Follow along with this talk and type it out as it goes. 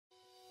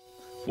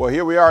Well,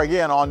 here we are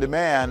again on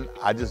demand.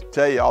 I just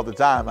tell you all the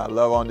time, I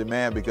love on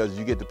demand because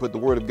you get to put the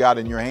Word of God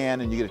in your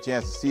hand and you get a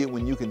chance to see it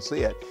when you can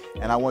see it.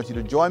 And I want you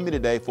to join me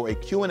today for a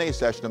Q&A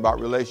session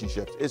about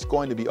relationships. It's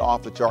going to be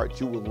off the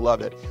charts. You will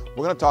love it.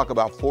 We're going to talk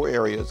about 4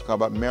 areas. Talk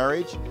about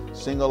marriage,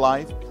 single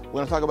life. We're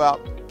going to talk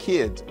about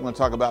kids. We're going to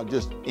talk about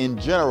just in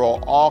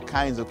general all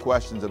kinds of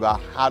questions about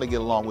how to get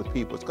along with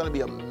people. It's going to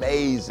be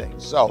amazing.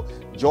 So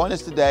join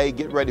us today.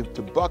 Get ready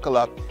to buckle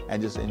up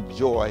and just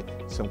enjoy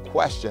some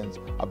questions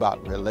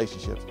about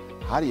relationships.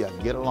 How do you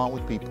get along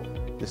with people?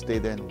 Just stay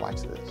there and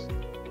watch this.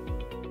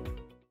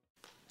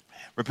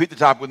 Repeat the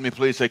topic with me,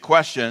 please. Say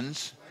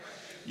questions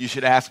you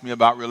should ask me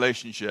about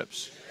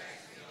relationships.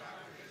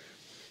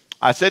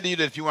 I said to you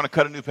that if you want to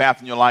cut a new path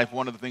in your life,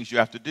 one of the things you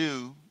have to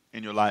do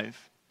in your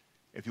life,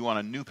 if you want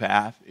a new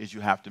path, is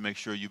you have to make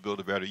sure you build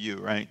a better you,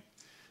 right?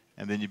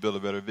 And then you build a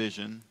better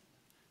vision.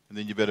 And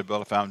then you better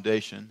build a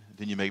foundation.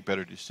 Then you make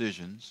better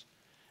decisions.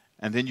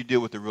 And then you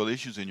deal with the real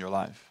issues in your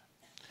life.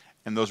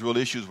 And those real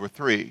issues were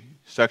 3.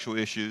 Sexual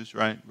issues,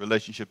 right?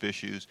 Relationship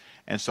issues.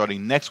 And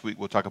starting next week,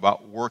 we'll talk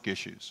about work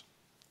issues.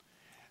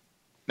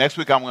 Next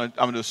week, I'm going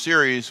to do a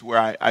series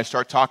where I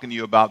start talking to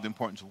you about the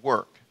importance of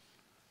work.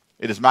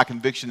 It is my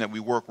conviction that we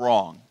work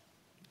wrong.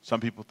 Some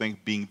people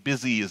think being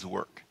busy is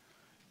work.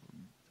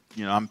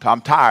 You know,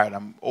 I'm tired.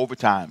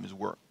 Overtime is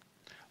work.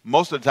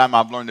 Most of the time,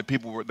 I've learned that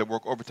people that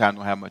work overtime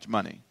don't have much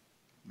money.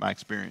 My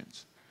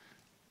experience.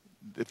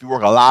 If you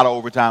work a lot of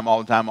overtime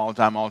all the time,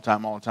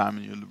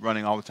 and you're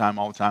running all the time,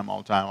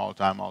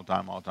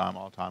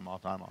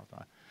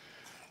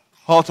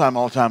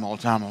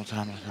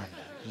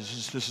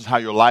 This is how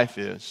your life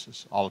is.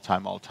 It's all the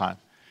time.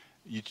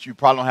 You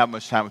probably don't have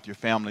much time with your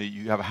family.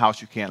 You have a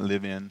house you can't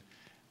live in.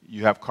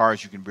 You have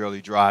cars you can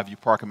barely drive. You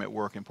park them at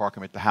work and park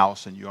them at the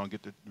house, and you don't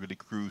get to really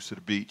cruise to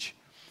the beach.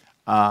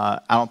 I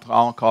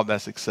don't call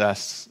that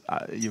success.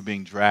 You're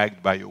being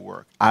dragged by your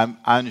work. I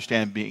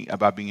understand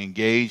about being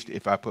engaged.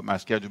 If I put my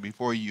schedule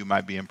before you, you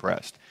might be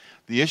impressed.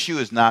 The issue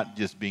is not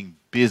just being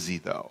busy,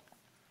 though.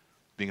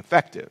 Being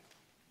effective.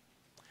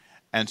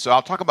 And so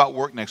I'll talk about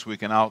work next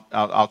week, and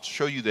I'll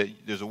show you that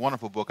there's a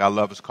wonderful book I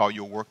love. It's called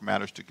Your Work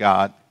Matters to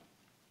God.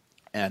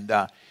 And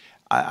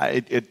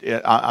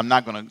I'm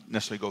not going to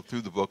necessarily go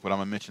through the book, but I'm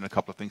going to mention a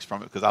couple of things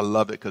from it because I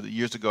love it, because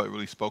years ago it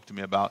really spoke to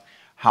me about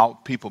how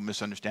people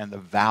misunderstand the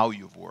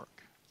value of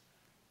work.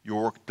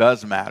 Your work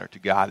does matter to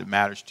God. It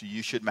matters to you.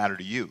 It should matter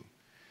to you.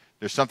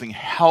 There's something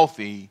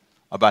healthy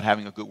about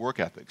having a good work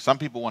ethic. Some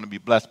people want to be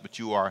blessed, but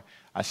you are,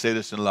 I say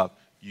this in love,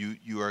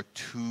 you are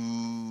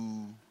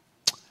too,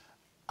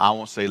 I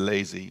won't say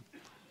lazy.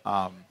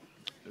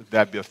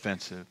 That'd be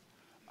offensive.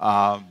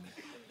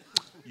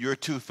 You're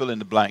too fill in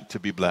the blank to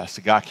be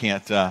blessed. God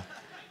can't,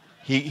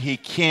 he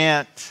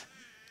can't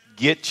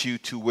get you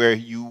to where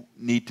you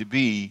need to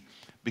be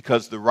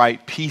because the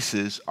right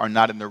pieces are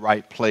not in the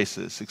right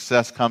places.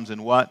 Success comes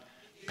in what?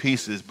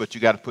 Pieces, but you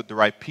got to put the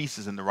right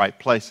pieces in the right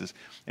places.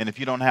 And if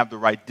you don't have the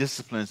right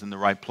disciplines in the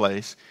right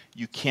place,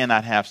 you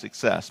cannot have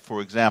success.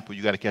 For example,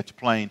 you got to catch a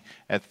plane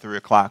at 3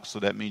 o'clock, so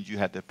that means you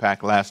had to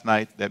pack last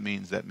night. That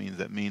means.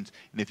 And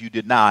if you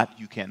did not,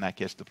 you cannot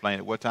catch the plane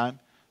at what time?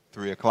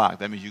 3 o'clock.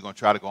 That means you're going to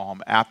try to go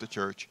home after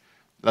church.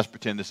 Let's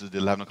pretend this is the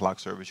 11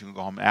 o'clock service. You're going to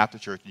go home after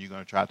church, and you're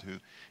going to try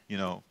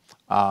to,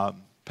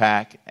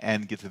 pack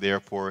and get to the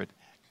airport.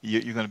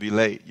 You're going to be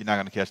late. You're not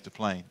going to catch the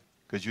plane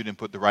because you didn't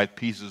put the right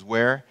pieces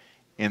where?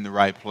 In the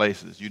right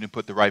places. You didn't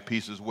put the right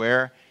pieces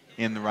where?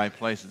 In the right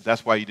places.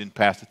 That's why you didn't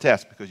pass the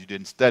test, because you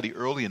didn't study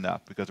early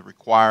enough, because it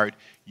required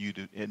you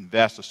to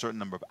invest a certain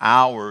number of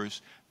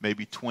hours,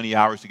 maybe 20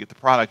 hours to get the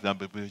product done,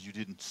 but because you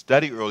didn't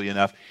study early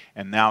enough,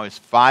 and now it's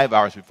 5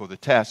 hours before the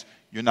test,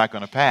 you're not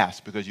going to pass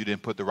because you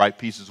didn't put the right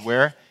pieces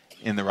where?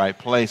 In the right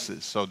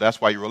places. So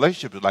that's why your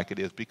relationship is like it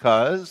is,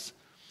 because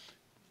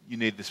you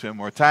needed to spend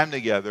more time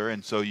together,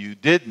 and so you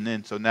didn't,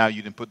 and so now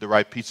you didn't put the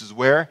right pieces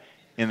where?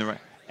 In the right,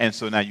 and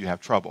so now you have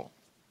trouble.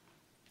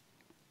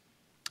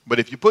 But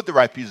if you put the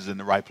right pieces in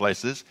the right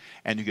places,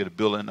 and you get a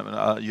building,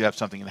 you have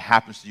something that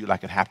happens to you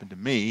like it happened to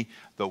me.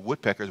 The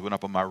woodpeckers went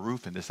up on my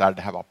roof and decided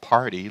to have a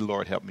party.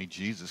 Lord help me,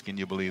 Jesus, can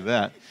you believe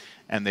that?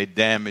 And they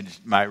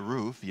damaged my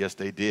roof. Yes,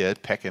 they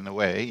did. Pecking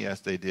away.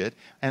 Yes, they did.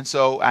 And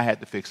so I had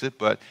to fix it,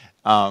 but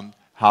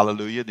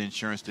hallelujah, the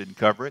insurance didn't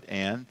cover it,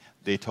 and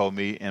they told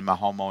me and my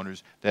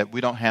homeowners that we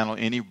don't handle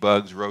any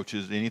bugs,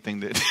 roaches, anything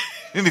that,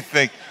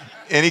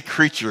 any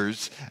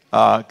creatures,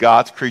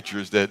 God's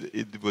creatures that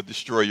it would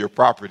destroy your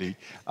property.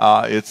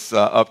 It's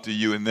up to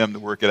you and them to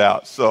work it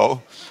out.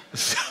 So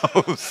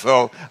if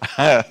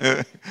I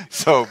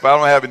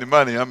don't have any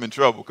money, I'm in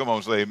trouble. Come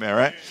on, say amen,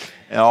 right?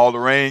 And all the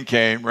rain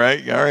came,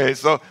 right? All right.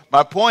 So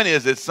my point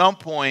is, at some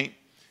point,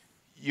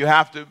 you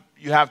have to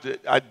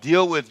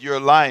deal with your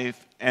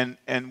life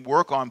and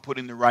work on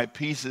putting the right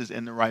pieces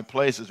in the right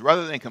places.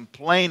 Rather than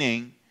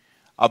complaining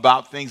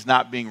about things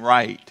not being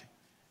right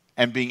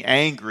and being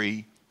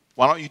angry,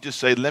 why don't you just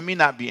say, let me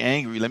not be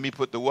angry. Let me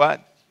put the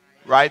what?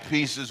 Right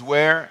pieces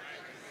where?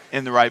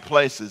 In the right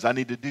places. I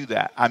need to do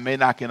that. I may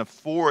not can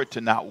afford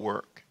to not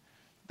work.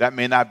 That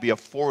may not be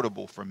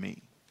affordable for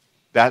me.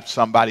 That's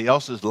somebody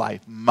else's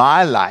life.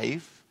 My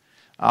life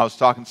I was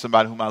talking to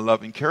somebody whom I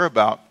love and care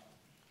about.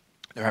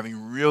 They're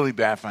having really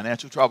bad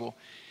financial trouble.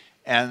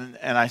 And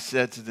I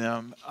said to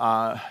them,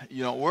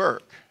 you don't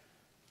work.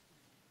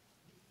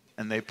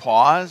 And they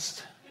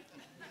paused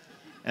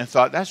and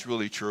thought, that's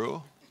really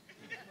true.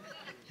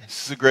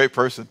 She's a great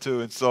person,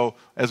 too. And so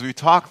as we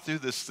talk through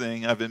this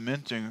thing, I've been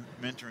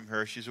mentoring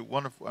her. She's a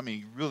wonderful,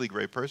 really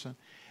great person.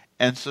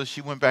 And so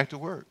she went back to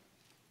work.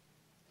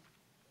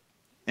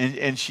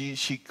 And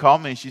she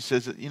called me and she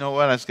says, you know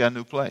what, I just got a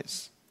new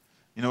place.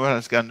 You know what, I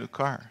just got a new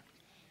car.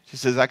 She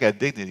says, I got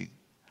dignity.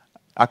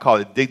 I call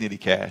it dignity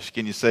cash.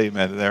 Can you say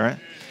amen to that, right?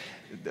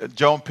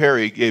 Joan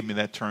Perry gave me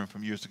that term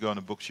from years ago in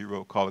a book she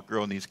wrote called A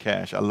Girl Needs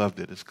Cash. I loved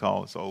it. It's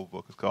an old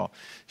book. It's called,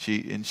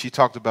 she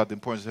talked about the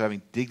importance of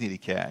having dignity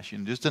cash.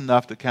 Just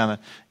enough to kind of,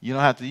 you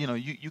don't have to,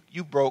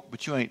 you broke,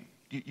 but you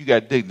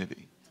got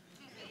dignity.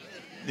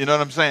 You know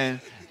what I'm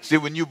saying? See,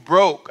 when you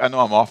broke, I know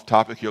I'm off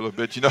topic here a little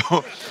bit,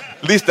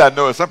 At least I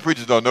know it. Some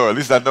preachers don't know it. At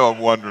least I know I'm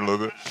wondering a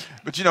little bit.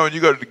 But, when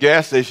you go to the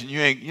gas station,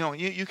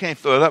 you can't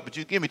fill it up, but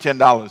you give me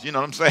 $10. You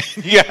know what I'm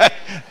saying?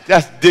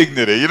 That's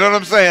dignity. You know what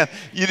I'm saying?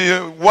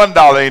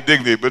 $1 ain't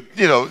dignity, but,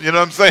 you know what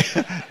I'm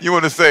saying? You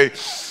want to say,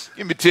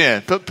 give me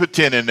 10. Put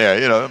 10 in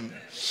there,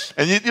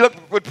 And you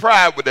look with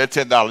pride with that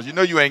 $10. You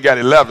know you ain't got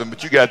 11,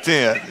 but you got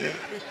 10.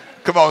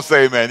 Come on,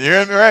 say amen. You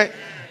hear me, right?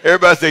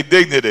 Everybody say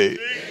dignity.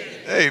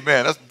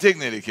 Amen. That's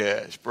dignity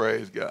cash.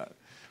 Praise God.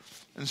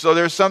 And so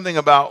there's something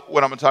about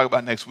what I'm going to talk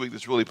about next week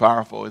that's really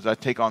powerful as I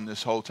take on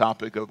this whole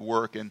topic of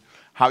work and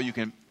how you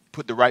can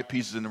put the right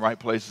pieces in the right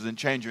places and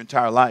change your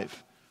entire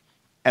life.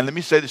 And let me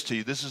say this to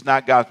you. This is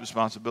not God's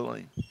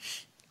responsibility.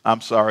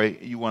 I'm sorry.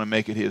 You want to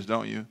make it his,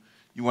 don't you?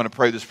 You want to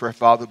pray this prayer.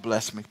 Father,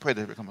 bless me. Pray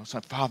that. Come on,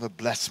 son. Father,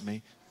 bless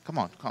me. Come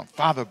on.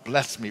 Father,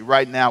 bless me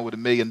right now with $1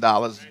 million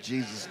in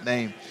Jesus'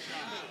 name.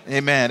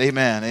 Amen.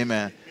 Amen.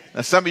 Amen. Now,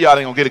 some of y'all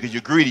ain't going to get it because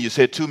you're greedy. You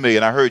said $2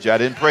 million. I heard you. I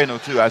didn't pray no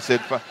 2. I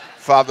said,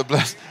 Father,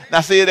 bless.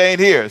 Now, see, it ain't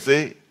here.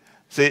 See,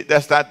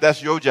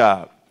 that's your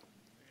job.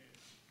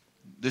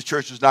 This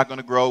church is not going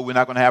to grow. We're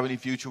not going to have any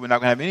future. We're not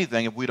going to have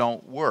anything if we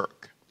don't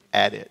work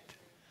at it.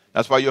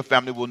 That's why your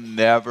family will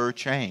never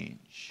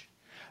change.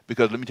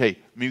 Because let me tell you,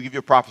 let me give you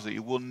a prophecy.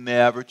 It will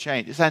never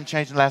change. This hasn't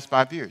changed in the last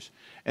 5 years.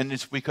 And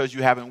it's because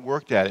you haven't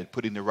worked at it,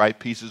 putting the right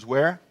pieces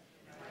where?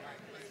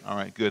 All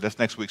right, good. That's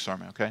next week's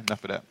sermon, okay?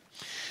 Enough of that.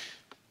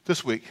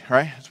 This week,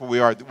 right? That's where we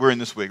are. We're in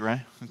this week,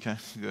 right? Okay,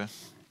 good.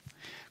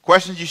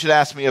 Questions you should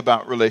ask me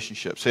about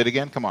relationships. Say it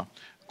again. Come on.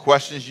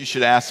 Questions you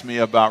should ask me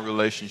about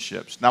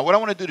relationships. Now, what I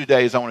want to do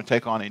today is I want to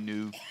take on a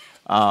new,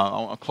 I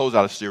want to close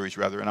out a series,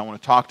 rather, and I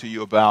want to talk to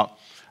you about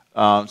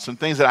some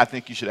things that I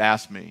think you should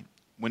ask me.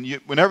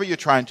 Whenever you're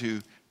trying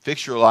to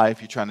fix your life,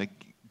 you're trying to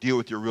deal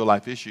with your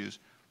real-life issues,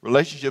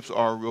 relationships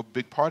are a real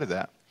big part of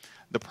that.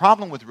 The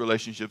problem with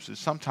relationships is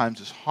sometimes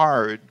it's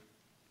hard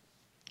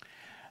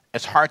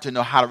to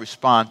know how to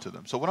respond to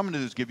them. So what I'm going to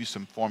do is give you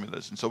some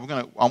formulas. And so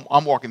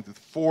I'm walking through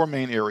 4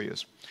 main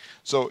areas.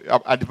 So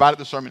I divided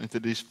the sermon into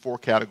these 4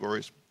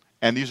 categories.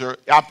 And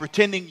I'm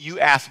pretending you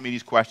asked me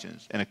these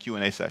questions in a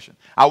Q&A session.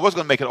 I was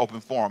going to make it open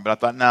forum, but I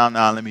thought, no,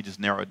 let me just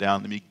narrow it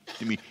down. Let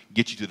me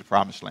get you to the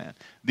promised land.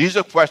 These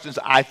are questions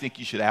I think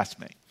you should ask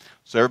me.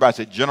 So everybody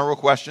say general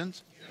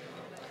questions,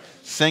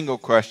 single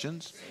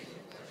questions,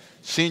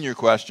 senior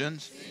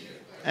questions,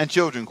 and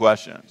children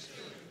questions.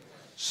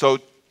 So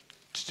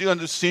still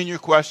under senior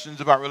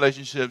questions about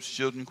relationships,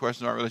 children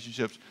questions about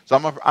relationships. So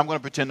I'm going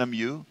to pretend I'm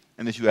you,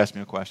 and then you ask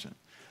me a question.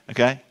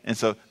 Okay? And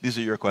so these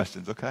are your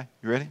questions. Okay?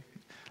 You ready?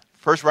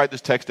 First, write this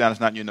text down. It's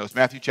not in your notes.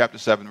 Matthew chapter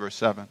 7, verse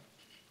 7.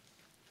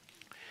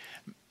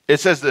 It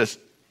says this.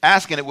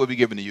 Ask and it will be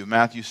given to you.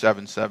 Matthew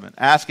 7, 7.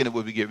 Ask and it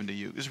will be given to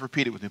you. Just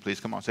repeat it with me, please.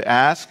 Come on. Say,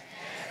 ask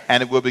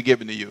and it will be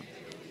given to you.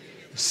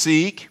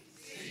 Seek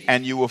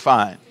and you will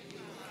find.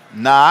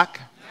 Knock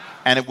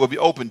and it will be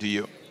open to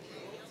you.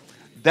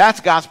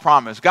 That's God's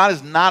promise. God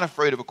is not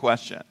afraid of a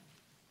question.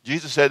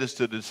 Jesus said this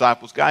to the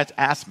disciples. Guys,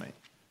 ask me.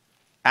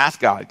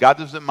 Ask God. God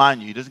doesn't mind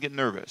you. He doesn't get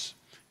nervous.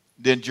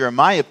 Then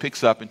Jeremiah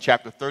picks up in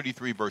chapter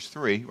 33, verse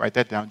 3. Write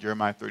that down,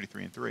 Jeremiah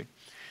 33 and 3.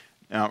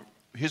 Now,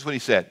 here's what he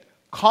said.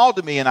 Call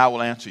to me and I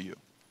will answer you.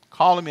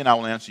 Call to me and I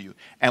will answer you.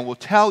 And will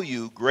tell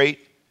you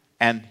great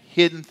and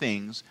hidden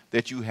things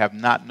that you have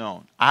not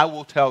known. I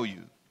will tell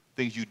you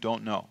things you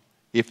don't know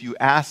if you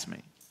ask me.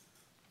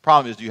 The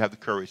problem is, do you have the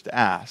courage to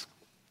ask?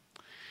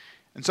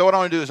 And so what I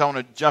want to do is I want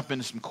to jump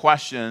into some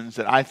questions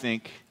that I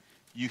think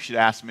you should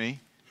ask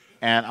me.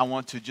 And I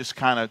want to just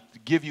kind of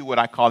give you what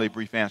I call a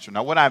brief answer.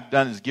 Now, what I've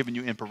done is given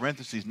you in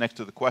parentheses next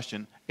to the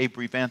question a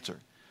brief answer.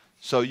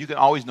 So you can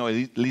always know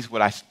at least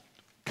what I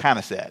kind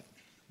of said.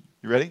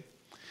 You ready?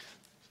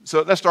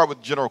 So let's start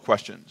with general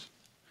questions.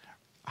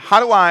 How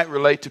do I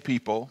relate to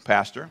people,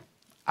 Pastor,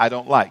 I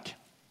don't like?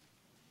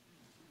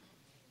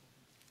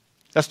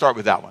 Let's start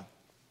with that one.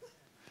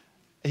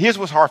 Here's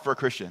what's hard for a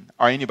Christian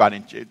or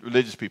anybody,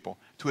 religious people,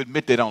 to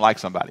admit they don't like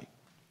somebody.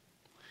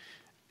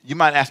 You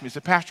might ask me, say,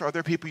 Pastor, are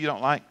there people you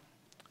don't like?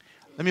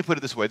 Let me put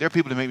it this way. There are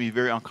people that make me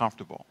very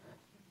uncomfortable.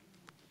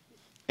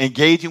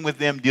 Engaging with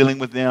them, dealing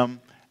with them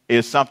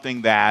is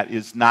something that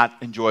is not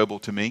enjoyable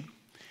to me.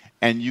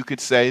 And you could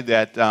say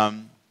that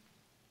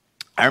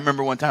I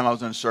remember one time I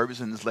was in a service,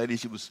 and this lady,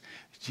 she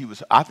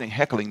was, I think,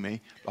 heckling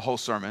me the whole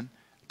sermon.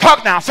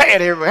 Talk now, say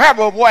it,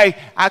 everybody. Boy,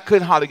 I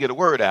couldn't hardly get a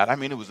word out. I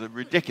mean, it was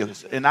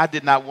ridiculous. And I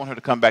did not want her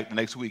to come back the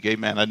next week.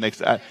 Amen.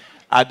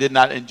 I did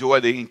not enjoy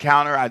the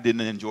encounter. I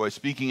didn't enjoy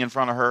speaking in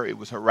front of her.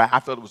 I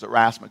thought it was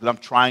harassment because I'm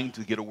trying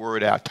to get a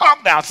word out.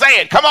 Talk now,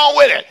 say it. Come on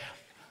with it.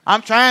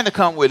 I'm trying to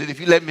come with it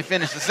if you let me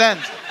finish the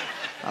sentence.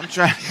 I'm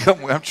trying to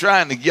come with it. I'm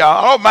trying to,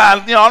 y'all. I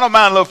don't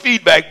mind a little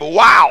feedback, but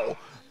wow.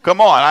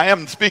 Come on. I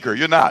am the speaker.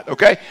 You're not,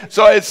 okay?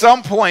 So at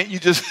some point, you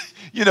just,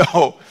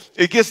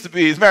 it gets to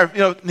be, let me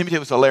tell you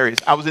what's hilarious.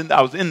 I was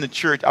in the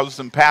church. I was with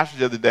some pastors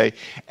the other day,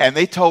 and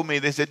they told me,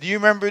 they said, do you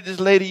remember this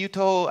lady you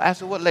told? I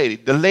said, what lady?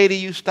 The lady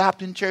you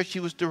stopped in church, she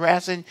was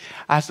harassing.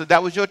 I said,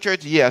 that was your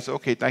church? Yes.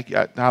 Okay, thank you.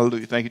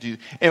 Hallelujah. Thank you, Jesus.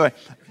 Anyway,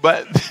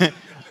 but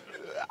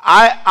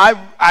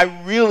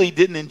I really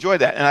didn't enjoy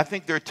that. And I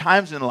think there are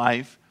times in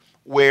life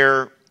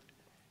where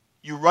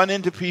you run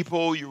into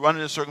people, you run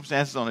into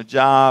circumstances on a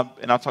job,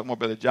 and I'll talk more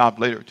about the job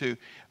later too,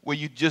 where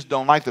you just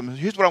don't like them.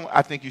 Here's what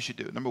I think you should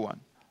do. Number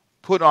one,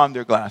 put on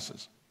their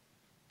glasses.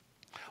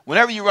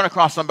 Whenever you run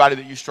across somebody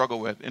that you struggle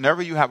with,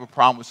 whenever you have a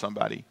problem with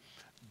somebody,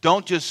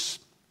 don't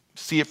just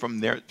see it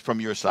from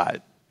your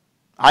side.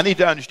 I need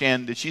to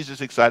understand that she's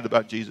just excited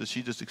about Jesus.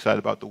 She's just excited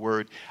about the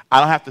Word.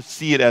 I don't have to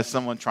see it as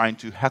someone trying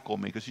to heckle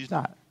me because she's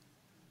not.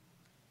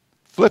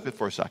 Flip it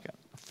for a second.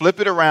 Flip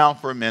it around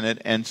for a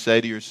minute and say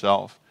to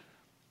yourself,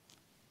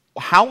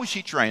 how was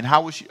she trained?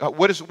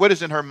 What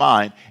is in her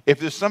mind? If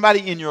there's somebody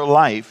in your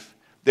life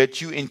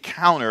that you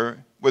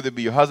encounter, whether it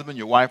be your husband,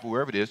 your wife, or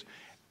whoever it is,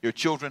 your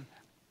children,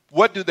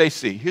 what do they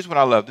see? Here's what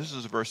I love. This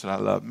is a verse that I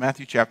love.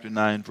 Matthew chapter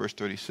 9, verse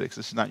 36.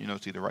 This is not your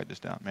notes either. Write this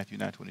down. Matthew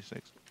 9,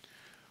 26.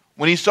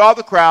 When he saw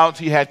the crowds,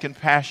 he had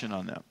compassion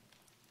on them.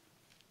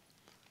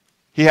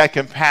 He had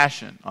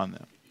compassion on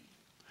them.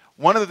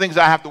 One of the things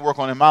I have to work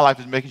on in my life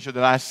is making sure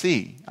that I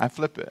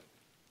flip it.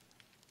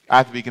 I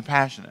have to be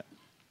compassionate.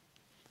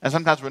 And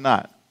sometimes we're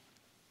not.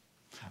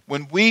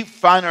 When we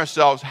find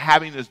ourselves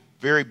having this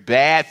very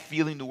bad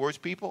feeling towards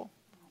people,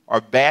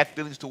 or bad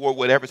feelings toward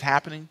whatever's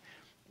happening,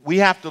 we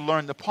have to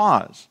learn to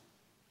pause.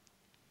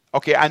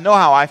 Okay, I know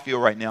how I feel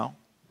right now.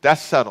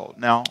 That's settled.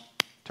 Now,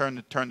 turn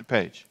the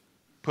page.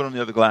 Put on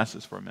the other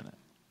glasses for a minute.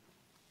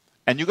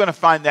 And you're going to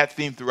find that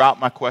theme throughout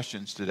my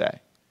questions today.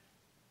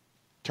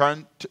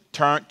 Turn it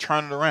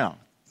around.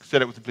 Say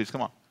that with me, please.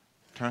 Come on.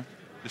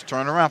 Just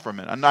turn it around for a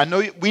minute. I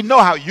know we know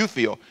how you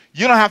feel.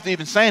 You don't have to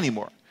even say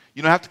anymore.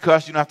 You don't have to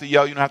cuss. You don't have to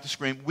yell. You don't have to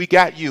scream. We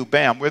got you.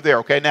 Bam. We're there.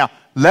 Okay. Now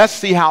let's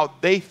see how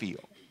they feel.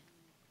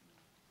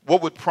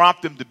 What would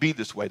prompt them to be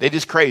this way? They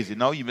just crazy.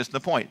 No, you missed the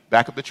point.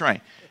 Back up the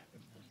train.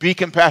 Be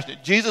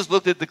compassionate. Jesus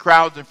looked at the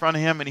crowds in front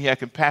of him and he had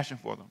compassion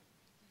for them.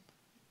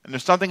 And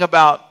there's something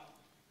about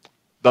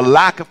the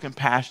lack of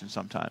compassion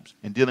sometimes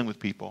in dealing with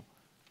people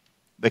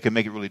that can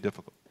make it really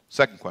difficult.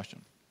 Second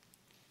question.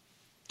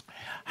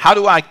 How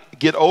do I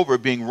get over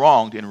being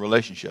wronged in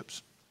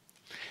relationships?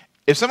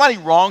 If somebody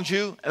wrongs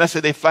you, and let's say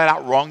they flat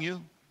out wrong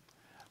you,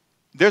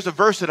 there's a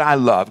verse that I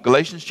love,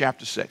 Galatians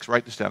chapter 6.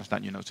 Write this down. It's not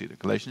in your notes either.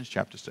 Galatians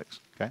chapter 6.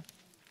 Okay?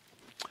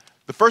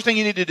 The first thing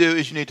you need to do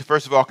is you need to,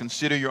 first of all,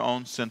 consider your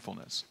own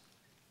sinfulness.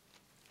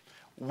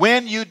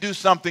 When you do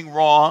something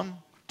wrong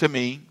to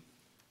me,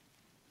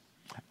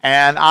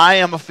 and I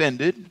am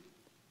offended,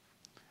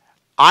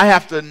 I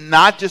have to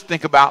not just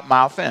think about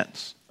my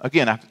offense.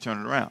 Again, I have to turn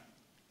it around.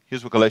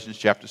 Here's what Galatians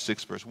chapter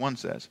 6, verse 1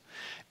 says.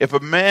 If a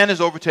man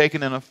is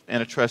overtaken in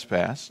a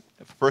trespass,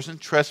 if a person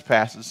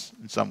trespasses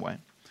in some way,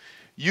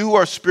 you who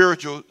are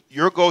spiritual,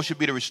 your goal should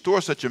be to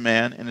restore such a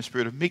man in a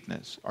spirit of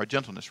meekness, or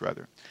gentleness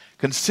rather,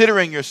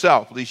 considering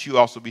yourself, lest you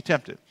also be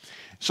tempted.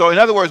 So in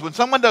other words, when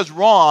someone does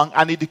wrong,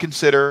 I need to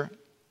consider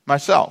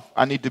myself.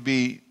 I need to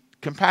be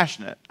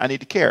compassionate. I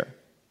need to care.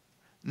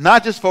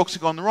 Not just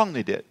focusing on the wrong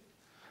they did.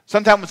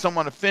 Sometimes when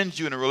someone offends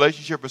you in a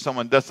relationship or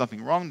someone does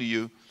something wrong to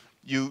you,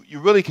 you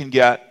really can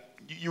get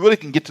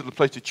to the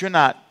place that you're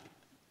not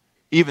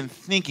even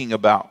thinking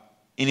about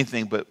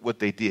anything but what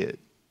they did.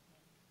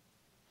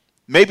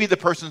 Maybe the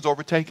person's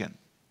overtaken.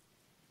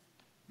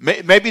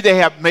 Maybe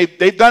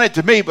they've done it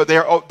to me, but they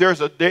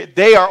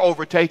are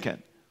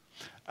overtaken.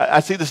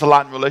 I see this a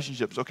lot in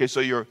relationships. Okay,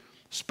 so your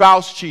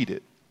spouse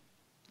cheated.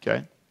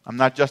 Okay, I'm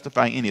not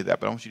justifying any of that,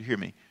 but I want you to hear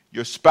me.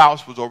 Your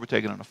spouse was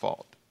overtaken in a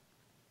fault.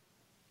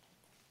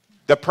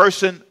 The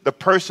person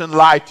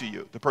lied to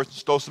you. The person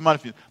stole some money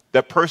from you.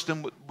 That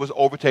person was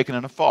overtaken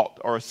in a fault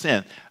or a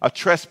sin, a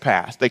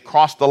trespass. They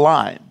crossed the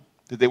line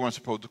that they weren't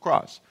supposed to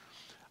cross.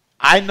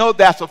 I know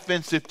that's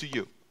offensive to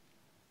you,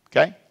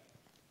 okay?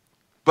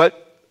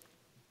 But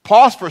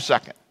pause for a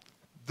second.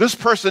 This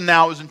person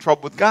now is in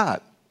trouble with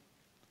God.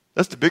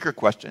 That's the bigger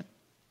question.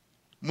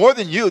 More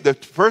than you, the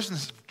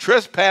person's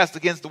trespassed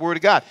against the Word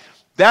of God.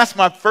 That's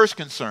my first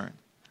concern.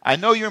 I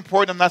know you're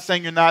important. I'm not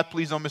saying you're not.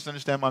 Please don't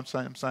misunderstand what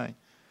I'm saying.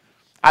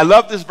 I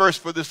love this verse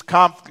for this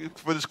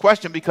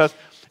question because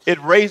it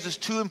raises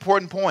two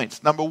important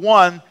points. Number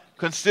one,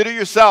 consider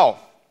yourself.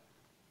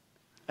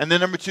 And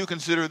then number two,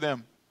 consider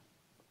them.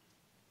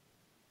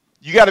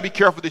 You got to be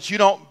careful that you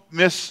don't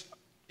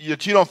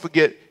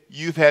forget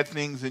you've had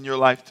things in your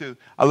life too.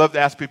 I love to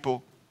ask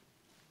people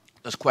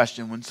this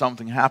question when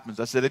something happens.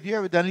 I said, have you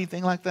ever done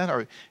anything like that?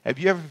 Or have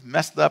you ever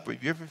messed up? Or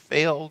have you ever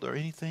failed or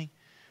anything?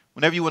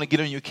 Whenever you want to get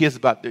on your kids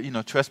about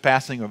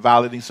trespassing or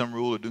violating some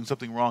rule or doing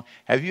something wrong,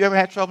 have you ever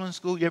had trouble in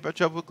school? You ever had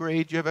trouble with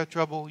grades? You ever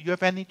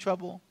had any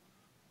trouble?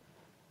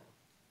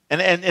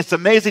 And it's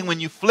amazing when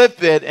you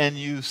flip it and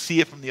you see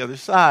it from the other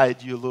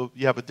side, you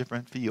have a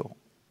different feel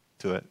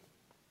to it.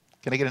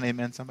 Can I get an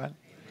amen, somebody?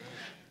 Amen.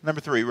 Number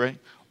 3, right?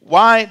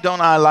 Why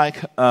don't I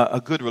like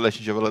a good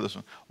relationship? I love this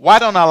one. Why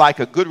don't I like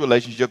a good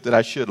relationship that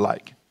I should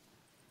like?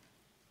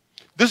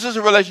 This is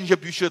a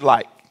relationship you should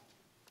like.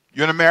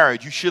 You're in a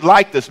marriage. You should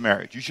like this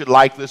marriage. You should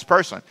like this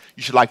person.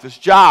 You should like this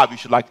job.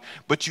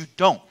 But you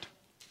don't.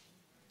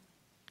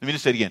 Let me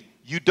just say it again.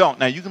 You don't.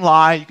 Now, you can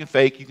lie, you can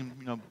fake, you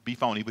can be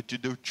phony, but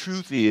the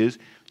truth is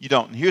you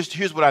don't. And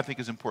here's what I think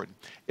is important.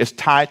 It's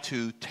tied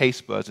to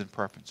taste buds and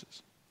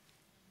preferences.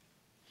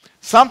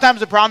 Sometimes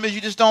the problem is you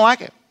just don't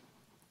like it.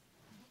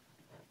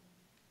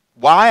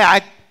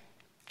 Why?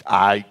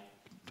 All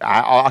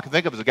I can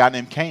think of is a guy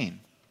named Cain.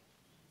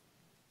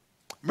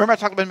 Remember I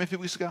talked about him a few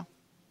weeks ago?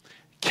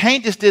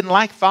 Cain just didn't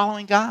like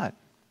following God.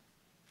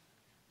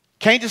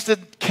 Cain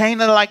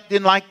didn't like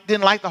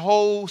the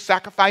whole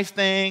sacrifice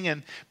thing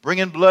and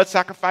bringing blood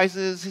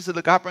sacrifices. He said,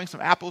 look, I'll bring some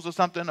apples or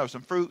something or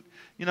some fruit,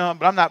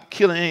 but I'm not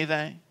killing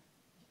anything.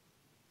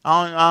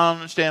 I don't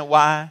understand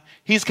why.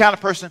 He's the kind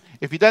of person,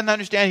 if he doesn't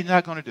understand, he's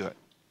not going to do it.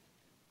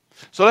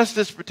 So let's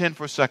just pretend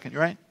for a second,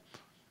 right?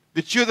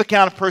 That you're the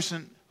kind of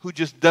person who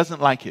just doesn't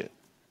like it.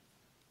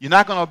 You're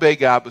not going to obey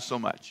God, but so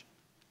much.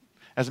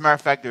 As a matter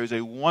of fact, there is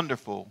a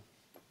wonderful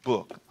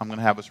book I'm going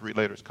to have us read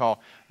later. It's called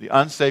The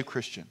Unsaved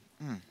Christian.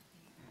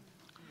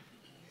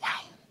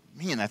 Wow.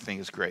 Man, that thing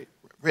is great.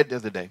 Read it the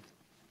other day.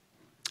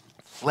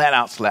 Flat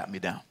out slapped me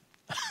down.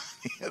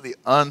 The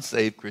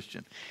Unsaved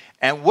Christian.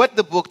 And what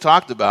the book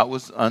talked about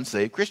was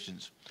unsaved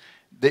Christians.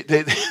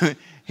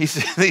 He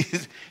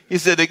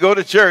said they go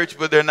to church,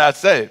 but they're not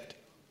saved.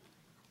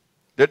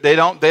 They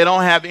don't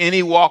have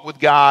any walk with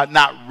God,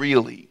 not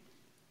really.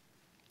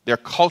 They're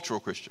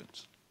cultural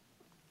Christians.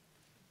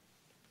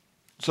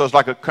 So it's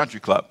like a country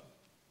club.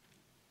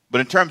 But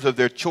in terms of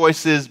their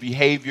choices,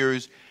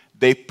 behaviors,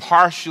 they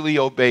partially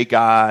obey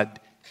God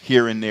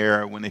here and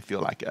there when they feel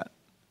like it.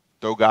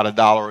 Throw God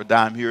 $1 or a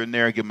dime here and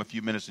there, give him a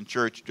few minutes in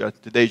church.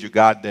 Today's your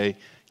God day,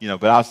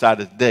 but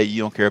outside of the day,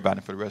 you don't care about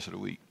him for the rest of the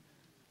week.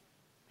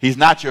 He's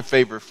not your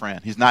favorite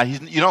friend.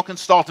 You don't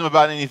consult him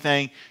about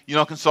anything. You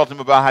don't consult him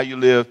about how you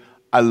live.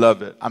 I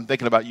love it. I'm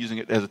thinking about using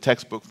it as a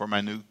textbook for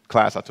my new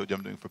class I told you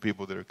I'm doing for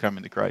people that are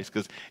coming to Christ.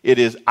 Because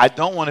I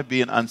don't want to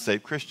be an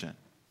unsaved Christian.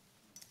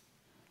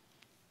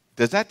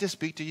 Does that just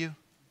speak to you?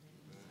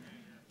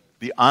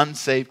 The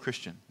Unsaved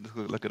Christian.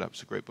 Look it up.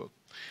 It's a great book.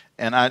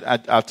 And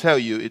I'll tell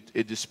you,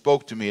 it just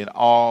spoke to me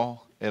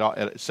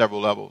at several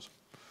levels.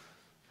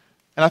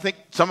 And I think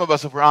some of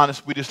us, if we're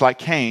honest, we just like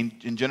Cain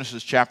in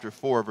Genesis chapter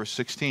 4, verse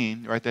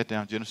 16. Write that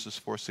down, Genesis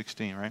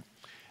 4:16,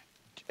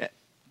 right?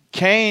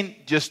 Cain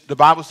the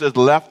Bible says,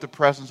 left the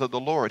presence of the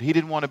Lord. He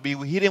didn't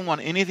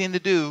want anything to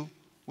do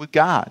with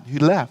God. He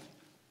left.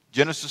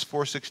 Genesis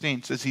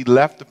 4:16 says he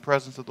left the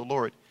presence of the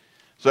Lord.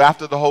 So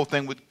after the whole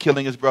thing with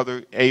killing his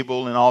brother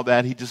Abel and all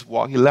that, he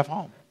left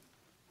home.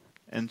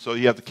 And so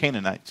you have the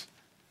Canaanites.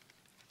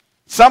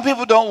 Some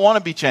people don't want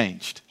to be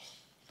changed.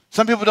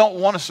 Some people don't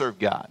want to serve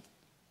God.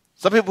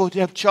 Some people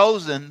have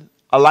chosen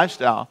a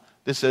lifestyle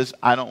that says,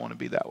 I don't want to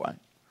be that way.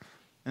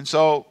 And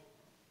so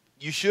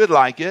you should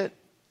like it,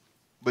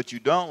 but you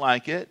don't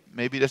like it.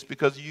 Maybe that's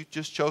because you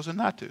just chosen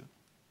not to.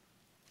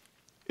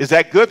 Is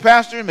that good,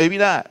 Pastor? Maybe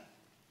not.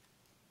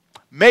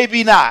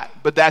 Maybe not,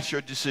 but that's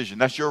your decision.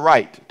 That's your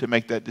right to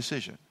make that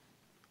decision.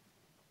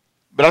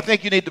 But I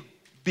think you need to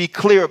be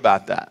clear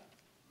about that.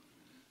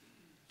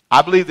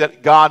 I believe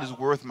that God is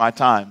worth my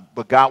time,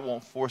 but God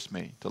won't force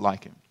me to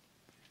like him.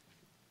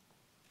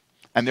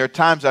 And there are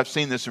times I've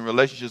seen this in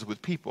relationships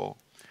with people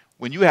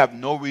when you have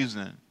no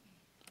reason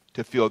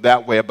to feel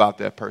that way about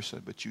that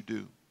person, but you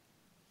do.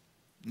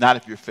 Not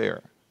if you're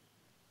fair.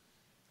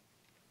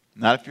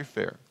 Not if you're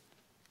fair.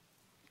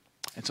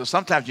 And so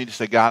sometimes you just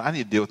say, God, I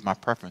need to deal with my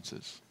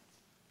preferences.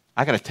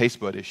 I got a taste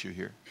bud issue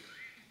here.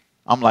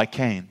 I'm like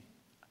Cain.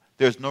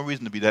 There's no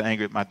reason to be that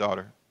angry at my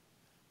daughter.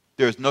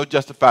 There's no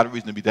justified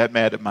reason to be that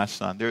mad at my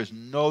son. There is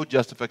no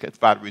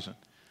justified reason.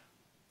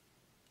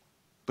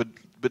 But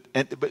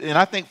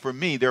I think for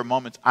me, there are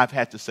moments I've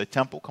had to say,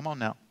 Temple, come on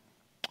now.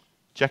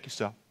 Check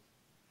yourself.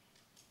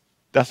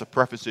 That's a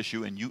preference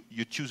issue, and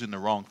you're choosing the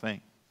wrong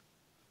thing.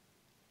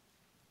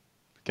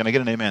 Can I get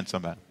an amen,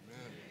 somebody?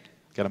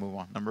 Got to move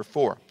on. Number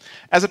 4.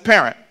 As a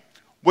parent,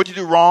 what did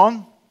you do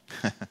wrong?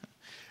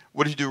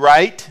 What did you do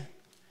right?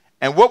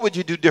 And what would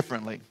you do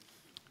differently?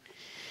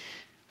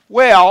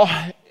 Well,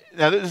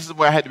 now this is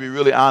where I had to be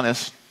really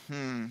honest,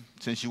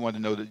 since you wanted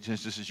to know that,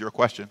 since this is your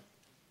question.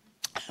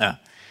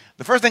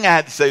 The first thing I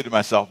had to say to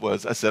myself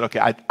was, I said,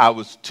 okay, I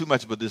was too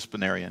much of a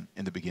disciplinarian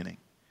in the beginning.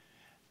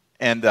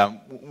 And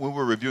when we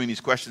were reviewing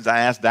these questions, I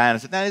asked Diane, I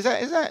said, now,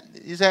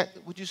 is that,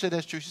 would you say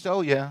that's true? She said, oh,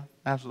 yeah,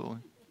 absolutely.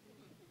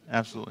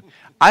 Absolutely.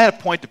 I had a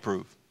point to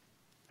prove.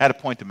 I had a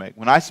point to make.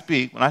 When I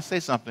speak, when I say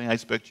something, I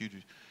expect you to,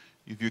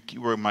 if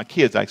you were my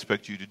kids, I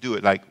expect you to do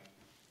it like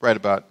right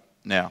about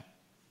now.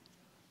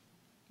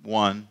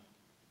 1,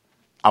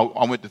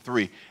 I went to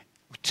 3.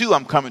 2,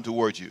 I'm coming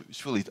towards you.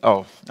 It's really,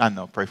 I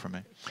know, pray for me.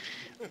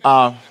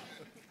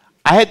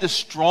 I had this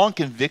strong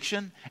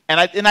conviction, and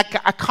I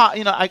caught,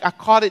 I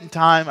caught it in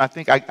time. I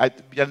think I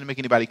didn't make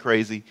anybody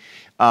crazy,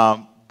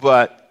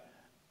 but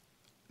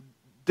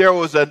there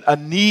was a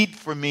need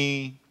for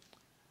me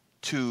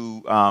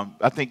to.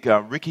 I think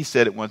Ricky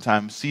said it one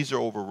time: Caesar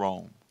over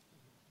Rome.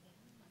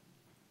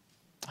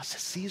 I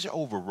said, Caesar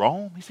over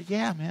Rome? He said,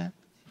 yeah, man,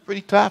 it's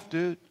pretty tough,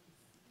 dude.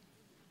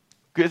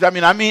 Because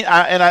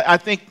I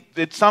think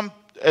that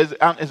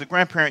as a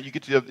grandparent, you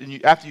get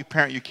to after you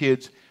parent your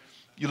kids.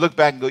 You look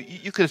back and go,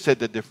 you could have said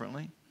that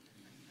differently.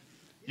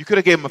 You could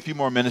have gave them a few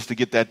more minutes to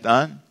get that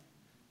done.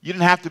 You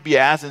didn't have to be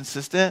as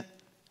insistent,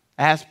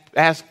 as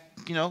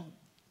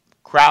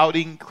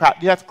crowding.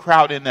 You have to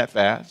crowd in that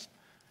fast.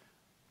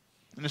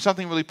 And there's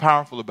something really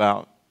powerful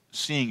about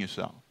seeing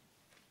yourself.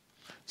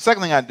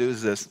 Second thing I do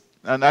is this,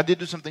 and I did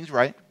do some things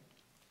right.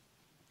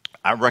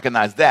 I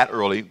recognized that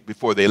early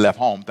before they left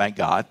home, thank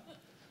God.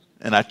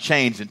 And I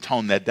changed and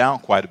toned that down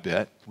quite a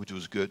bit, which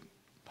was good.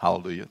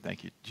 Hallelujah.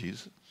 Thank you,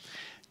 Jesus.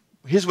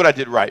 Here's what I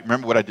did right.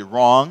 Remember what I did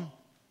wrong,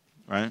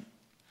 right?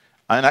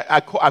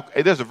 And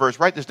there's a verse.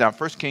 Write this down.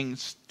 1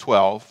 Kings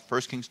 12.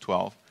 1 Kings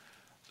 12.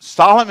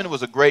 Solomon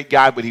was a great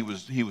guy, but he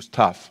was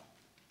tough.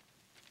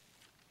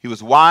 He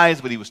was wise,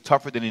 but he was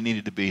tougher than he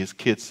needed to be. His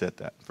kids said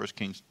that. 1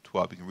 Kings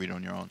 12. You can read it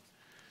on your own.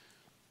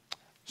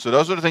 So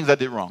those are the things I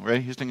did wrong.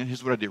 Ready?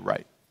 Here's what I did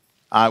right.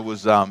 I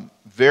was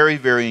very,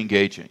 very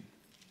engaging.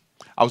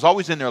 I was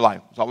always in their life.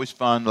 It was always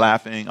fun,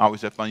 laughing,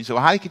 always had fun. You say,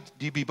 well, how do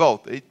you be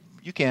both?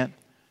 You can.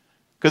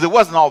 Because it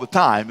wasn't all the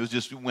time. It was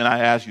just when I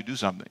asked you to do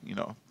something,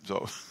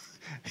 So,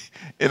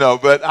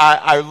 but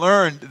I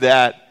learned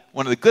that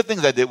one of the good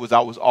things I did was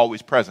I was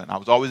always present. I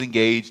was always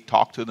engaged,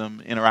 talked to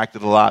them,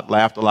 interacted a lot,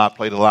 laughed a lot,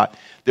 played a lot.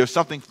 There's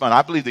something fun.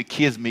 I believe that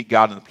kids meet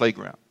God in the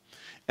playground.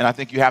 And I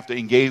think you have to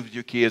engage with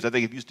your kids. I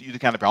think if you're the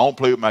kind of parent, I don't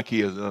play with my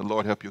kids.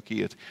 Lord help your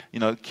kids.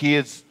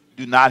 Kids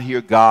do not hear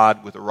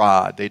God with a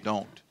rod. They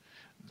don't.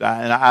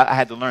 And I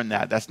had to learn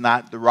that. That's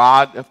not the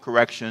rod of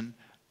correction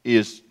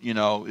is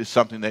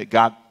something that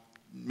God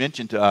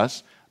mentioned to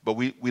us, but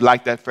we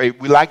like that phrase.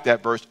 We like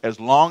that verse as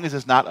long as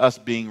it's not us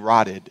being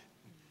rotted.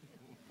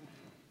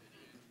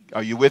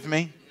 Are you with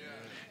me? Yeah.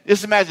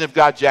 Just imagine if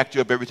God jacked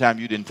you up every time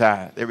you didn't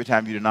tithe, every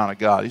time you didn't honor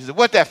God. He said,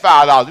 "What that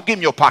 $5? Give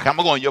me your pocket. I'm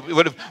going.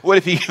 What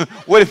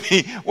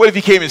if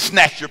he came and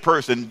snatched your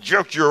purse and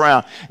jerked you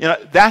around?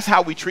 That's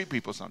how we treat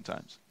people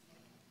sometimes.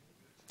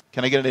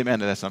 Can I get an amen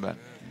to that, somebody?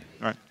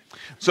 All right.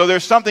 So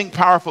there's something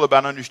powerful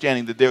about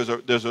understanding that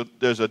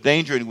there's a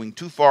danger in going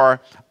too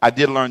far. I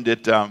did learn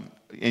that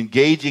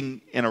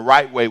engaging in a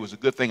right way was a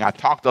good thing. I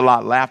talked a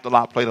lot, laughed a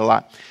lot, played a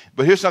lot.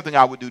 But here's something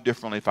I would do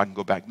differently if I can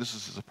go back. This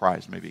is a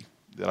surprise, maybe,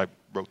 that I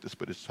wrote this,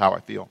 but it's how I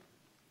feel.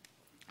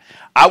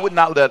 I would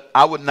not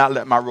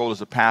let my role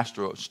as a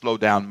pastor slow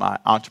down my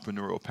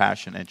entrepreneurial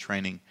passion and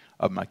training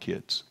of my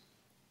kids.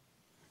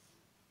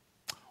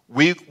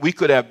 We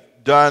could have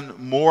done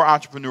more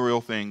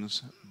entrepreneurial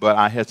things, but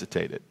I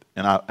hesitated.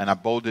 And I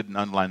bolded and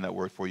underlined that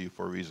word for you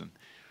for a reason.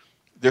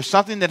 There's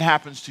something that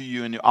happens to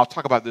you, and I'll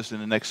talk about this in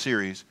the next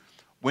series.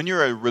 When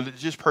you're a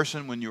religious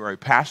person, when you're a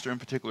pastor in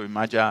particular in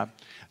my job,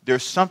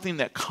 there's something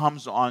that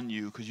comes on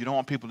you because you don't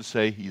want people to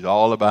say, he's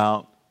all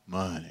about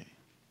money.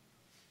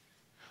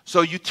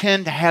 So you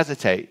tend to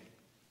hesitate.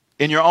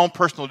 In your own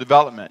personal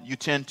development, you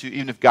tend to,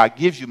 even if God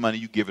gives you money,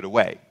 you give it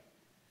away.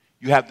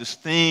 You have this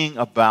thing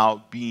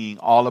about being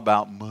all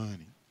about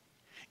money.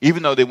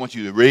 Even though they want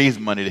you to raise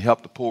money to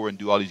help the poor and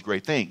do all these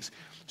great things.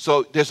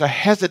 So there's a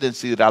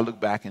hesitancy that I look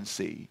back and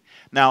see.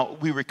 Now,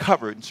 we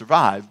recovered and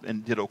survived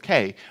and did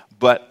okay,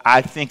 but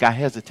I think I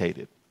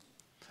hesitated.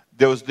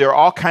 There are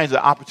all kinds of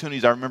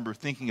opportunities. I remember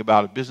thinking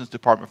about a business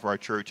department for our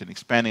church and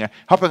expanding,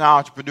 helping our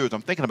entrepreneurs.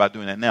 I'm thinking about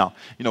doing that now.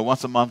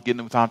 Once a month,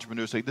 getting with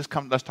entrepreneurs, say,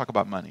 let's talk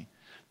about money.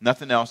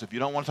 Nothing else. If you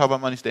don't want to talk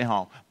about money, stay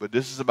home. But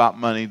this is about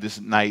money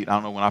this night. I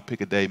don't know when I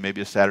pick a day,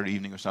 maybe a Saturday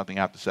evening or something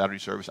after Saturday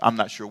service. I'm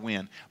not sure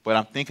when, but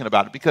I'm thinking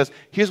about it. Because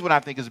here's what I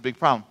think is a big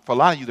problem. For a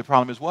lot of you, the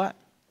problem is what?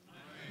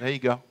 There you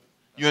go.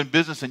 You're in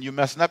business and you're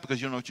messing up because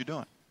you don't know what you're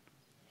doing.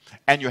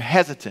 And you're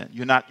hesitant.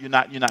 You're not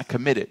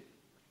committed.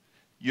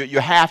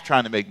 You're half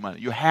trying to make money.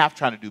 You're half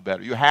trying to do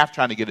better. You're half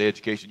trying to get an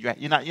education.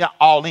 You're not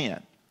all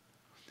in.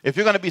 If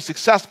you're going to be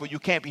successful, you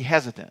can't be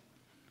hesitant.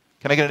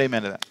 Can I get an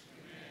amen to that?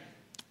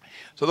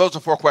 So those are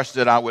 4 questions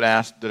that I would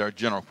ask that are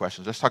general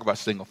questions. Let's talk about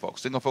single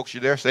folks. Single folks, you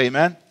there? Say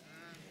amen.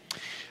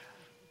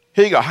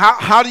 Here you go.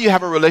 How do you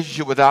have a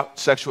relationship without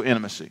sexual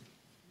intimacy?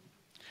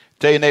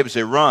 Tell your neighbor,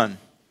 say, run.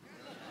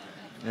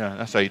 Yeah,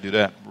 that's how you do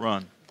that.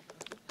 Run.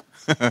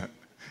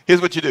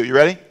 Here's what you do. You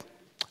ready?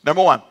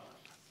 Number 1,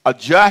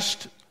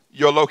 adjust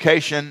your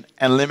location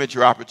and limit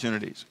your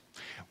opportunities.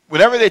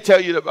 Whenever they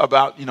tell you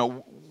about,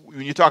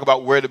 when you talk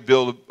about where to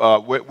build,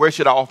 where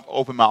should I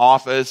open my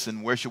office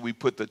and where should we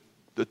put the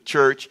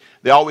church,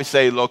 they always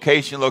say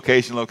location,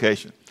 location,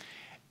 location.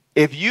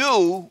 If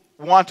you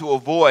want to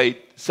avoid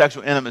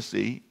sexual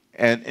intimacy,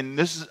 and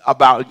this is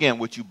about, again,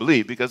 what you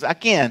believe, because,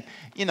 again,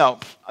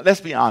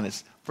 let's be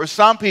honest. For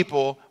some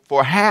people,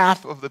 for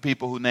half of the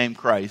people who name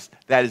Christ,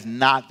 that is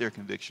not their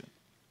conviction.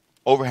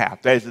 Over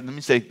half. That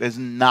is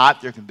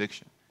not their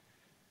conviction.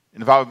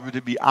 And if I were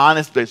to be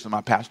honest, based on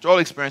my pastoral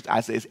experience,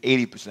 I'd say it's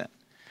 80%.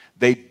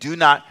 They do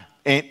not,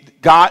 and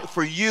God,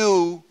 for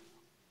you,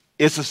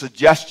 it's a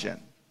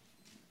suggestion.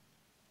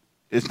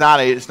 It's not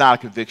a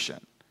conviction.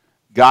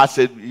 God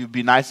said it would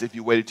be nice if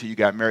you waited till you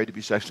got married to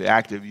be sexually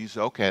active. You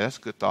say, okay, that's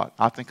a good thought.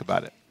 I'll think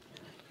about it.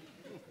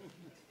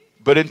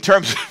 But in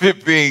terms of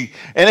it being,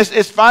 and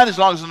it's fine as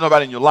long as there's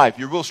nobody in your life.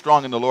 You're real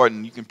strong in the Lord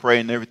and you can pray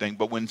and everything.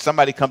 But when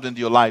somebody comes into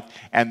your life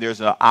and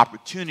there's an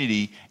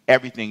opportunity,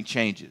 everything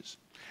changes.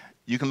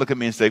 You can look at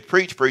me and say,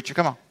 preach, preacher,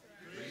 come on.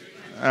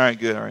 All right,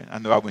 good. All right. I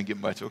know I wouldn't get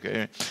much.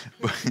 Okay.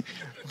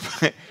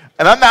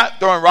 And I'm not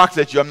throwing rocks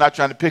at you. I'm not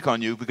trying to pick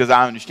on you because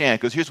I understand.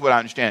 Because here's what I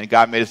understand.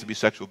 God made us to be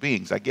sexual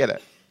beings. I get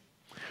it.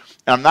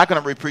 And I'm not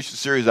going to repreach the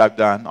series I've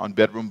done on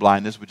bedroom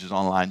blindness, which is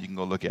online. You can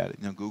go look at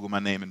it. Google my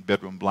name in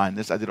bedroom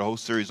blindness. I did a whole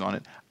series on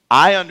it.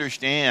 I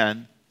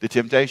understand the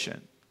temptation.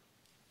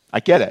 I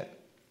get it.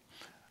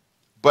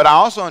 But I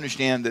also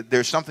understand that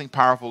there's something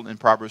powerful in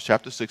Proverbs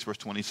chapter 6, verse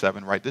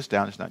 27. Write this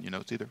down. It's not in your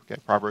notes either. Okay,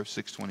 Proverbs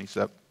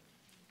 6:27.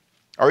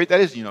 All right,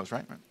 that is in your notes,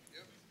 right?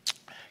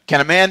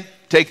 Can a man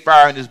take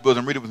fire in his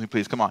bosom? Read it with me,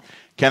 please. Come on.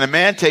 Can a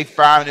man take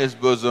fire in his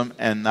bosom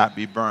and not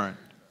be burned?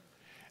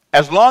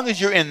 As long as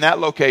you're in that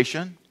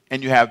location,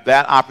 and you have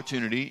that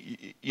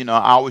opportunity, I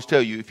always tell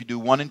you, if you do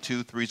 1 and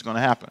 2, 3 is going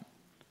to happen.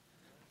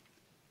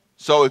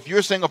 So if you're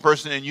a single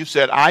person and you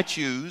said, I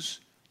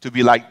choose to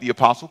be like the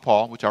Apostle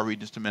Paul, which I'll read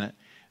in just a minute,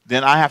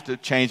 then I have to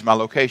change my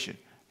location.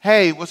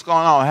 Hey, what's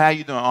going on? How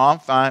you doing? Oh, I'm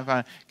fine,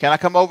 fine. Can I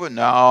come over?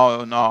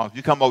 No. If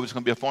you come over, it's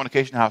going to be a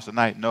fornication house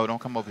tonight. No,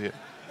 don't come over here.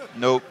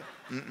 Nope.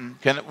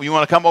 You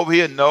want to come over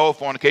here? No,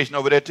 fornication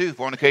over there too.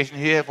 Fornication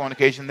here,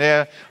 fornication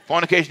there,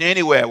 fornication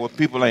anywhere where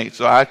people ain't.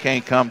 So I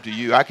can't come to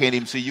you. I can't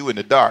even see you in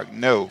the dark.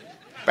 No.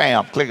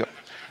 Bam, click it.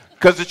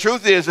 Because the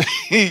truth is,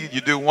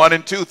 you do 1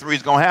 and 2, 3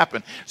 is going to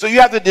happen. So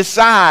you have to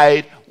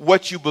decide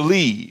what you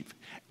believe.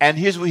 And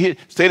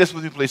say this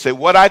with me, please. Say,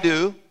 what I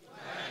do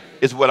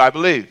is what I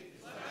believe.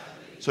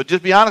 So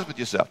just be honest with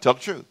yourself. Tell the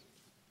truth.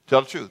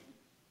 Tell the truth.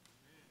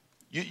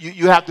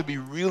 You have to be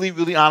really,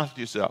 really honest with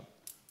yourself.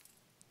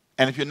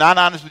 And if you're not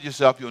honest with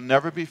yourself, you'll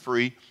never be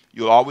free.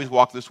 You'll always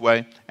walk this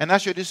way. And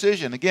that's your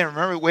decision. Again,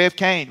 remember the way of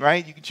Cain,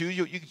 right? You can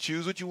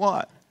choose what you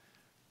want.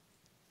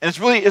 And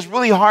it's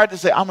really hard to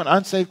say, I'm an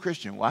unsaved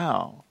Christian.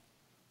 Wow.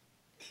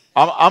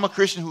 I'm a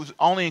Christian who's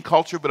only in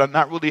culture, but I'm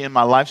not really in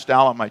my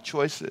lifestyle or my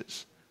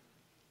choices.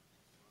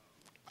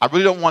 I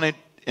really don't want to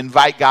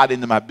invite God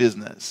into my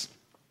business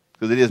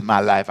because it is my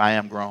life. I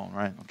am grown,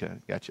 right? Okay,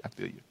 got you. I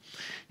feel you.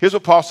 Here's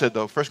what Paul said,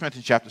 though, 1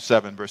 Corinthians chapter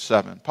 7, verse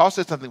 7. Paul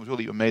said something that was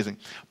really amazing.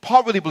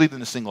 Paul really believed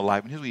in a single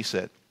life, and here's what he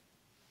said.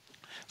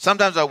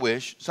 Sometimes I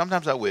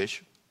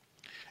wish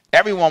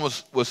everyone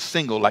was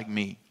single like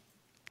me,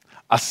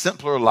 a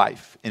simpler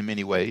life in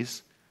many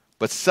ways,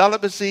 but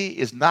celibacy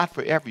is not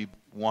for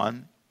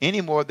everyone any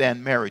more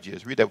than marriage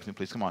is. Read that with me,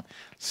 please. Come on.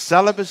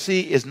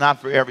 Celibacy is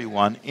not for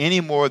everyone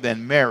any more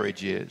than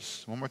marriage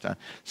is. One more time.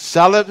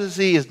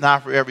 Celibacy is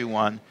not for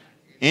everyone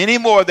any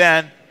more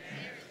than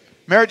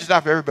marriage is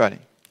not for everybody.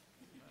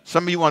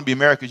 Some of you want to be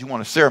married because you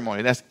want a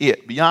ceremony. That's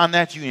it. Beyond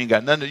that, you ain't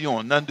got nothing. You don't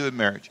want nothing to do with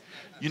marriage.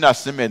 You're not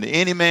submitting to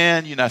any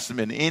man. You're not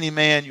submitting to any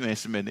man. You ain't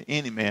submitting to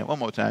any man. One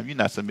more time. You're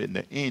not submitting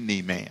to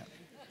any man.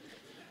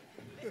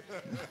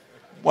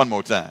 One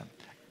more time.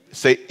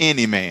 Say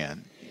any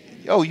man.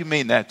 Oh, you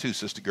mean that too,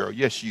 sister girl.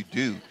 Yes, you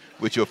do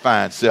with your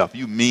fine self.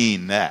 You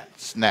mean that.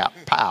 Snap,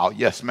 pow.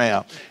 Yes,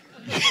 ma'am.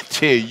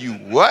 Tell you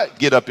what.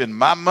 Get up in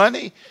my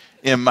money,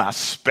 in my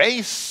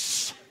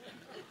space.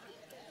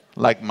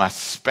 Like my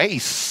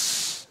space.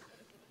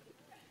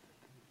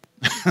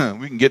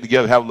 We can get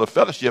together, have a little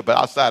fellowship, but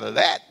outside of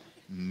that,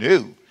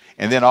 no.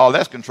 And then all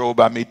that's controlled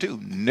by me too.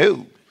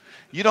 No.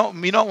 You don't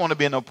want to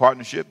be in no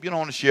partnership. You don't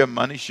want to share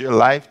money, share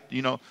life.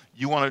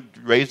 You want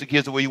to raise the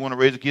kids the way you want to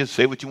raise the kids,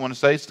 say what you want to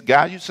say.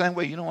 God, you're the same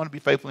way. You don't want to be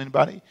faithful to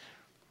anybody.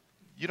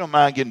 You don't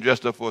mind getting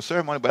dressed up for a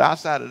ceremony, but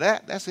outside of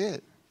that, that's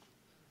it.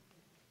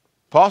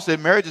 Paul said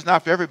marriage is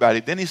not for everybody.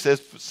 Then he said,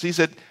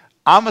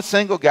 I'm a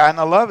single guy and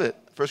I love it.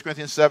 1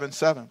 Corinthians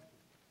 7:7.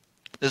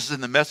 This is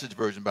in the Message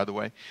version, by the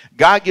way.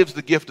 God gives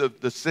the gift of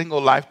the single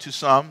life to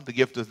some, the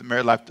gift of the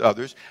married life to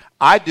others.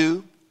 I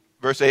do,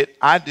 verse 8,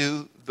 I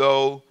do,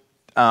 though,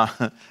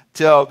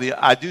 tell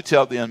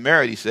the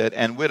unmarried, he said,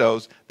 and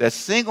widows, that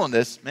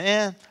singleness,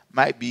 man,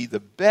 might be the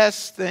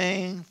best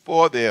thing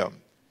for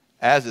them,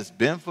 as it's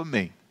been for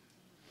me.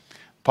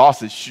 Paul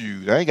said,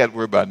 shoot, I ain't got to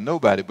worry about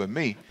nobody but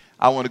me.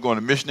 I want to go on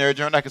a missionary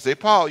journey. I can say,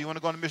 Paul, you want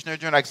to go on a missionary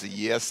journey? I can say,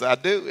 yes, I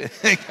do.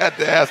 I ain't got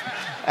to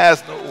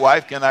ask no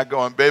wife, can I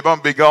go? And babe, I'm going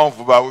to be gone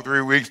for about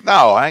 3 weeks.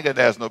 No, I ain't got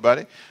to ask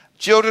nobody.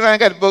 Children, I ain't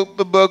got to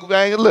book.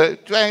 I ain't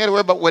got to worry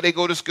about where they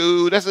go to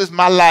school. That's just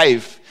my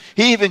life.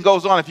 He even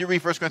goes on, if you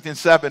read 1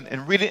 Corinthians 7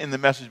 and read it in the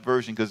Message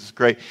version because it's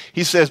great.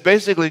 He says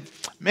basically,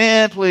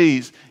 man,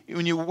 please,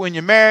 when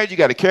you're married, you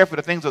got to care for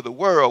the things of the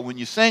world. When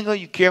you're single,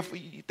 you care for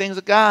the things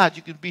of God.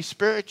 You can be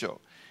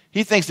spiritual.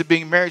 He thinks that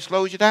being married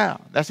slows you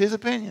down. That's his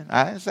opinion.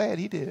 I didn't say it.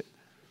 He did.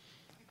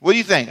 What do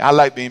you think? I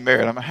like being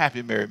married. I'm a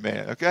happy married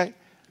man, okay?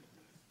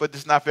 But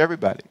it's not for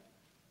everybody.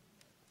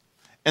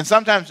 And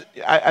sometimes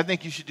I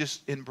think you should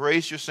just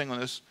embrace your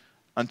singleness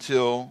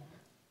until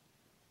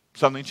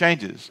something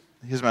changes.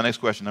 Here's my next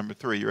question, number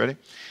 3. You ready?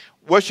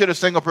 What should a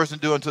single person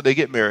do until they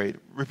get married?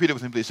 Repeat it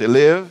with me, please. Say,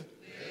 live,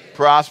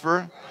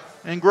 prosper,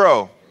 and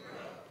grow.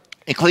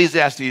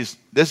 Ecclesiastes,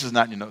 this is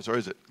not in your notes, or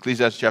is it?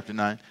 Ecclesiastes chapter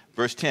 9,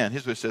 verse 10.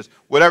 Here's what it says.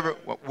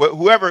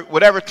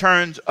 Whatever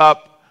turns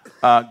up,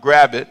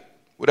 grab it.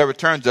 Whatever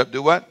turns up,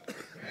 do what?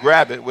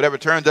 Grab it. Whatever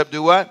turns up,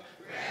 do what?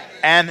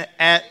 And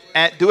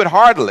do it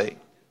heartily.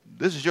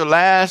 This is your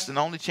last and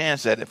only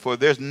chance at it. For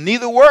there's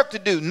neither work to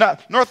do,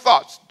 nor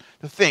thoughts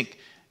to think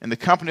in the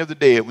company of the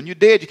dead. When you're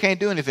dead, you can't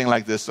do anything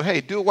like this. So,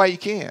 hey, do it while you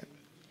can.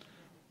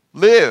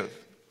 Live,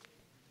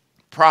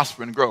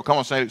 prosper, and grow. Come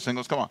on, say it,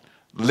 singles. Come on.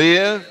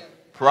 Live,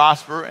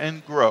 prosper,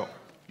 and grow.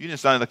 You didn't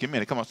sound like you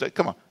meant it. Come on, say it.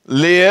 Come on.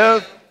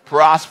 Live,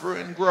 prosper,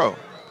 and grow.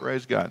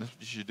 Praise God. That's what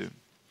you should do.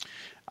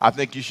 I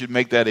think you should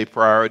make that a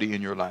priority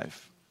in your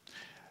life.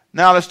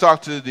 Now let's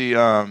talk to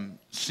the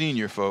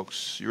senior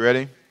folks. You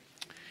ready?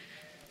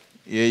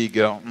 Here you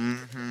go.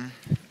 Mm-hmm.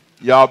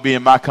 Y'all be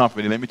in my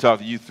company. Let me talk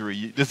to you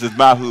 3. This is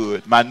my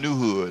hood, my new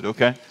hood,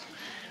 okay?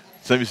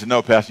 Some of you say,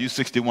 no, Pastor, you're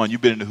 61. You've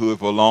been in the hood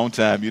for a long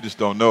time. You just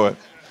don't know it.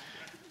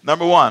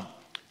 Number 1,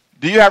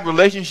 do you have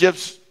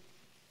relationships?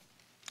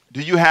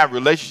 Do you have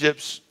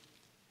relationships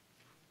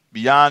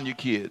beyond your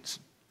kids?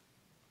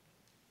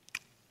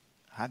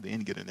 How'd the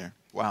end get in there?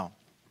 Wow.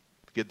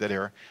 Get that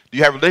error. Do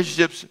you have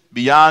relationships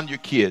beyond your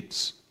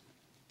kids?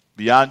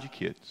 Beyond your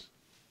kids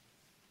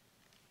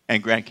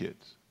and grandkids?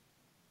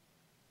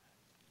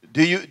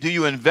 Do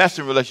you invest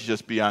in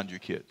relationships beyond your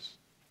kids?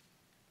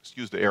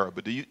 Excuse the error,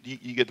 but do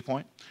you get the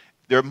point?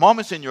 There are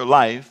moments in your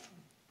life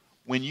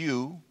when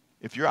you,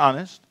 if you're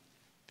honest,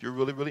 if you're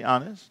really, really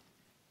honest,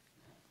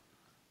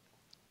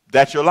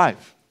 that's your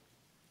life.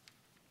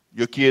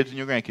 Your kids and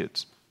your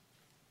grandkids.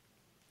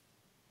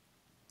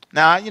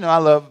 Now, I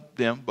love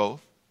them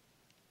both,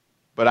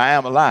 but I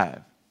am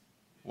alive.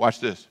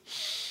 Watch this.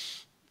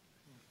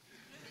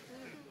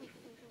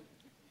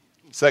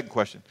 Second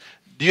question.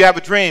 Do you have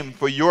a dream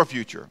for your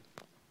future?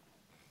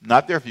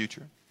 Not their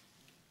future.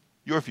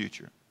 Your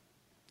future.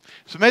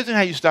 It's amazing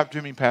how you stop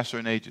dreaming past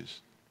certain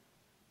ages.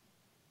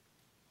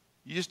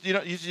 You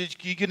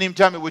couldn't even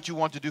tell me what you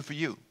want to do for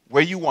you,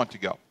 where you want to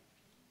go.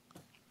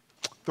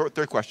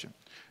 Third question.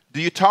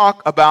 Do you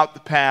talk about the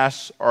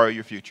past or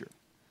your future?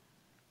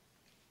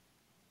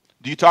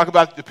 Do you talk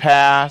about the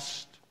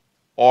past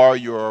or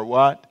your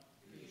what?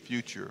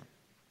 Future.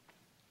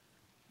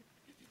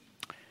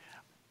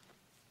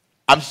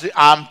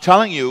 I'm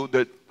telling you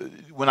that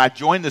when I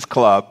joined this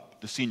club,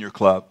 the senior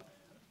club,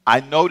 I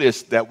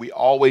noticed that we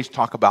always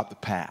talk about the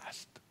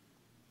past.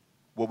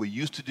 What we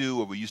used to do,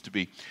 what we used to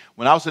be.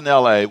 When I was in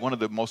L.A., one of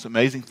the most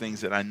amazing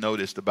things that I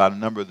noticed about a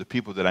number of the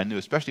people that I knew,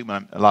 especially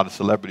a lot of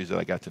celebrities that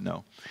I got to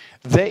know,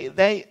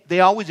 they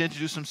always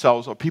introduce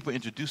themselves, or people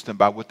introduce them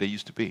by what they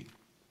used to be.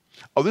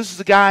 Oh, this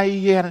is a guy,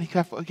 he had 4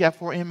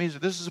 Emmys, or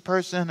this is a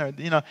person, or,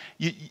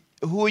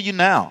 who are you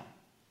now?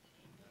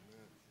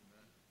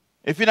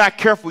 If you're not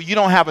careful, you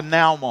don't have a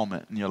now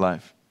moment in your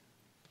life.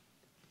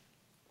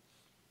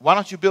 Why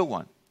don't you build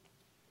one?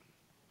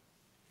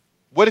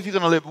 What if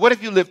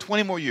you live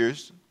 20 more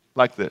years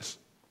like this?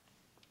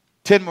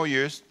 10 more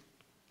years,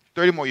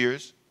 30 more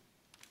years.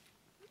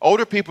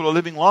 Older people are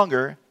living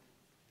longer,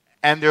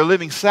 and they're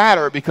living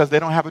sadder because they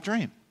don't have a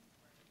dream.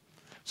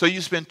 So you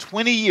spend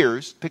 20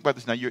 years, think about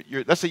this now,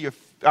 let's say I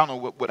don't know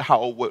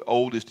what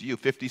old is to you,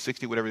 50,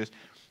 60, whatever it is.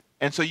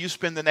 And so you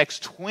spend the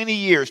next 20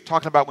 years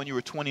talking about when you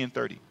were 20 and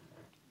 30.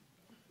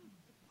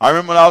 I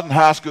remember when I was in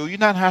high school. You're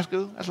not in high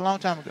school? That's a long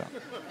time ago.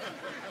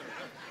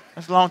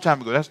 That's a long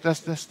time ago.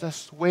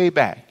 That's way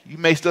back. You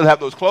may still have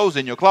those clothes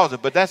in your closet,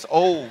 but that's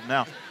old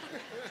now.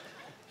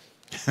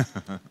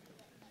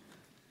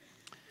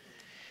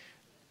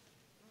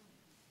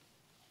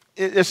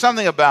 There's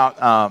something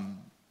about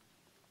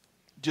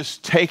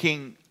just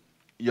taking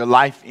your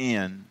life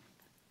in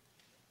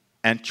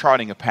and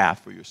charting a path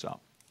for yourself.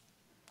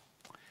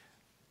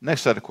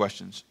 Next set of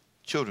questions,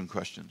 children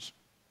questions.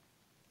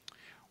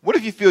 What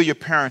if you feel your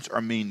parents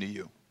are mean to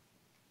you?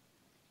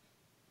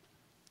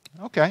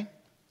 Okay.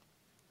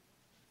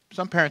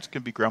 Some parents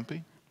can be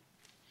grumpy.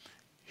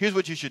 Here's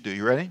what you should do.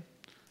 You ready?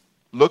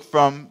 Look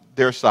from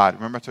their side.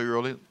 Remember I told you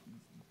earlier?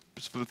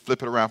 Just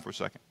flip it around for a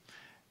second.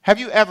 Have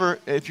you ever,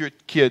 if you're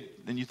a kid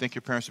and you think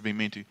your parents are being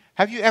mean to you,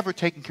 have you ever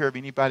taken care of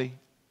anybody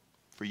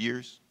for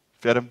years?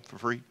 Fed them for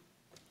free?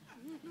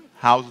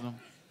 Housed them?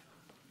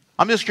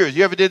 I'm just curious.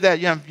 You ever did that?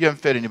 You haven't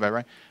fed anybody,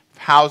 right?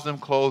 Housed them,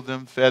 clothed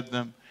them, fed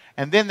them.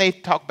 And then they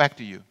talk back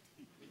to you.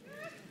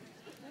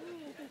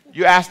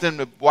 You ask them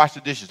to wash the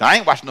dishes. I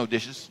ain't washing no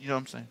dishes. You know what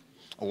I'm saying?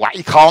 Why are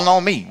you calling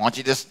on me? Why don't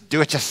you just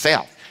do it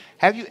yourself?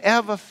 Have you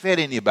ever fed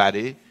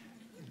anybody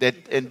that,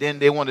 and then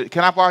they want to,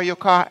 can I borrow your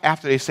car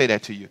after they say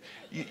that to you?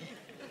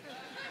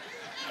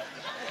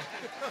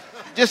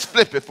 Just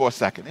flip it for a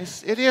second.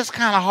 It is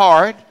kind of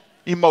hard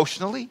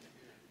emotionally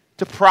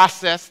to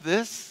process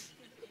this.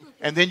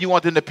 And then you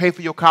want them to pay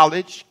for your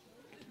college,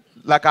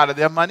 like out of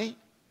their money.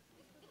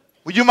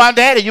 Well, you my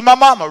daddy, you my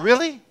mama.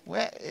 Really?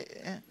 Well,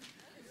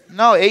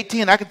 no,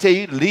 18, I can tell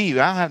you to leave.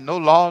 I don't have no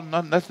law,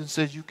 nothing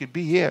says you can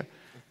be here.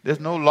 There's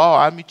no law.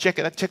 I check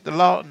the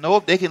law.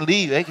 Nope, they can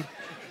leave.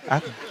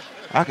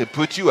 I can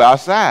put you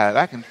outside.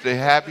 I can say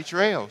happy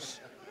trails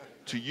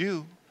to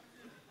you.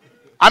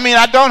 I mean,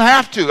 I don't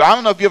have to. I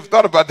don't know if you ever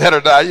thought about that or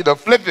not.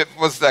 Flip it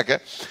for a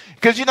second.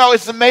 Because,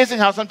 it's amazing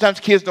how sometimes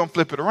kids don't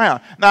flip it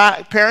around.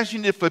 Now, parents, you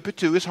need to flip it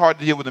too. It's hard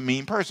to deal with a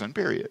mean person,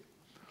 period.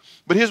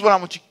 But here's what I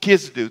want you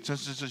kids to do,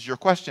 since this is your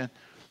question.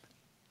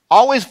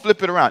 Always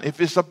flip it around.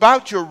 If it's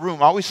about your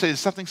room, I always say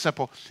something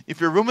simple.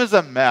 If your room is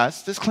a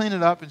mess, just clean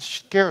it up and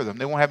scare them.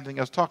 They won't have anything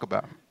else to talk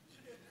about.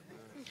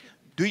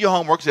 Do your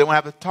homework so they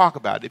won't have to talk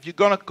about it. If you're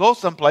going to go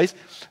someplace,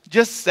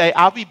 just say,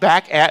 I'll be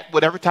back at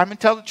whatever time and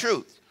tell the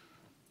truth.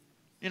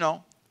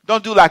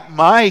 Don't do like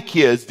my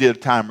kids did a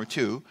time or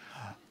two.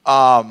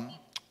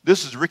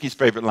 This is Ricky's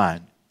favorite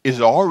line. Is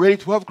it already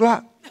 12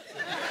 o'clock?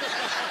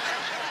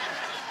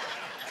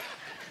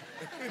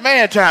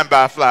 Man, time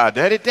by fly,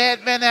 Daddy.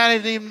 Dad, man, I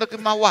didn't even look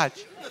at my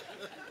watch.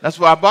 That's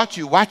why I bought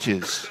you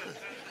watches.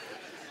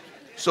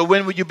 So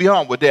when will you be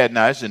home? Well, Dad,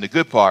 now it's in the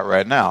good part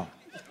right now.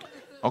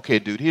 Okay,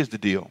 dude, here's the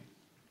deal.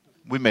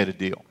 We made a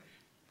deal.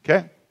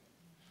 Okay?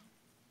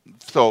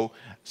 So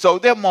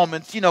there are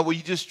moments, where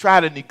you just try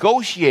to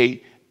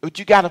negotiate, but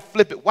you got to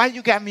flip it. Why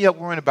you got me up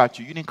worrying about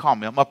you? You didn't call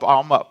me. I'm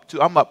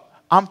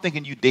up. I'm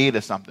thinking you dead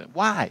or something.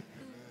 Why?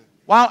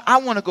 Well, I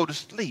want to go to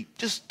sleep.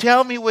 Just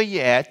tell me where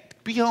you're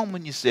at. Be home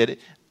when you said it.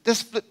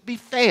 Just be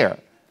fair.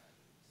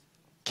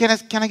 Can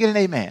I get an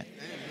amen? Amen.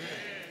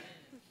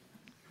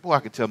 Boy, I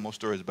could tell more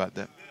stories about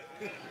that.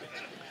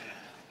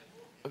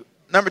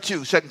 Number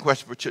 2, second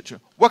question for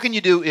Chicha. What can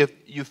you do if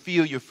you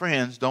feel your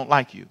friends don't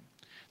like you?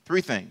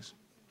 3 things.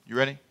 You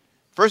ready?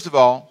 First of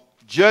all,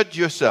 judge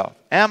yourself.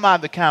 Am I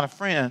the kind of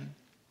friend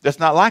that's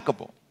not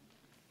likable?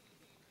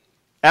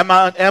 Am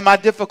I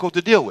difficult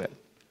to deal with?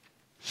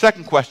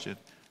 Second question,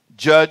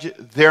 judge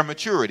their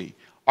maturity.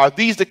 Are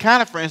these the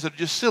kind of friends that are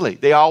just silly?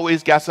 They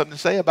always got something to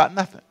say about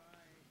nothing.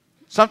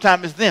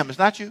 Sometimes it's them, it's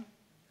not you.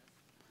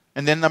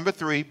 And then number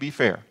 3, be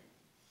fair.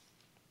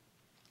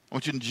 I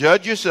want you to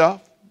judge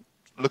yourself.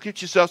 Look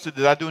at yourself. So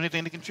did I do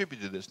anything to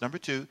contribute to this? Number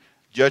 2,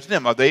 judge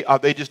them. Are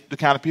they just the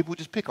kind of people who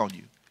just pick on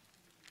you?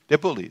 They're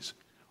bullies.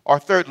 Or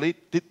thirdly,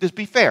 just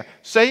be fair.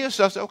 Say to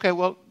yourself, okay,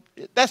 well,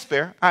 that's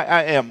fair.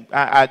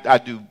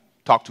 I do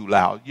talk too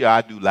loud. Yeah,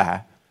 I do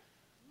lie.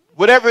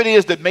 Whatever it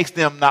is that makes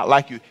them not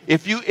like you.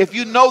 If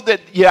you know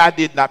that, yeah, I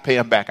did not pay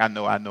them back. I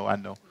know.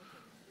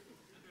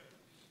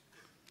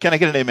 Can I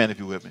get an amen if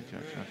you're with me?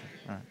 Okay.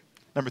 All right.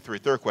 Number 3,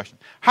 third question.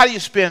 How do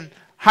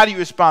you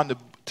respond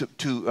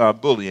to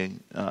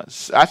bullying?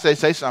 I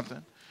say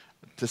something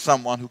to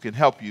someone who can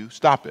help you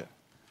stop it.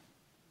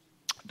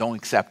 Don't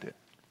accept it.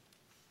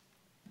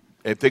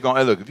 If they're going,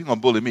 hey, look, if you're going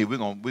to bully me, we're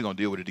going to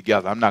deal with it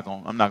together. I'm not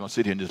going to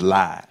sit here and just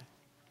lie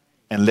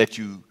and let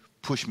you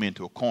push me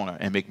into a corner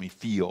and make me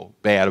feel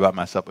bad about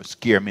myself or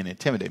scare me and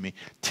intimidate me.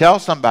 Tell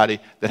somebody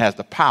that has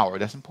the power,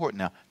 that's important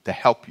now, to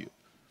help you,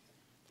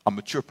 a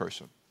mature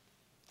person,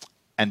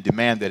 and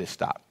demand that it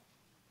stop.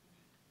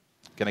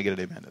 Can I get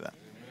an amen to that?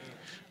 Amen.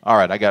 All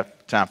right, I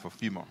got time for a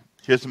few more.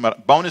 Here's some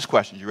bonus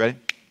questions. You ready?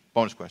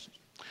 Bonus questions.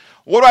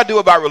 What do I do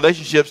about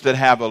relationships that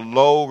have a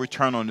low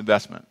return on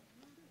investment?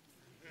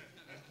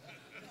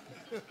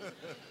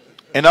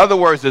 In other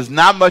words, there's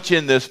not much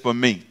in this for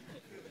me.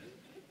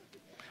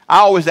 I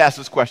always ask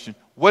this question,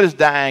 what does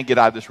Diane get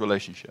out of this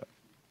relationship?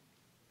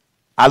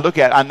 I look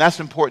at, and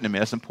that's important to me,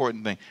 that's an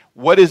important thing.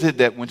 What is it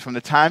that from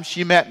the time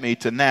she met me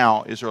to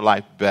now, is her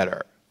life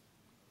better?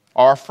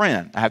 Or a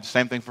friend, I have the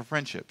same thing for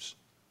friendships.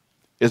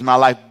 Is my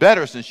life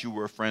better since you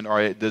were a friend, or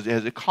has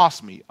it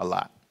cost me a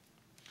lot?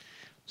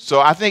 So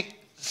I think,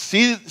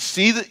 see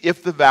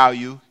if the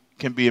value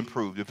can be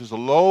improved. If it's a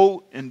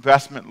low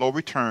investment, low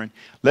return,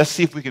 let's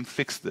see if we can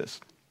fix this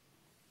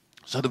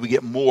so that we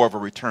get more of a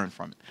return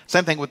from it.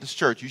 Same thing with this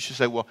church. You should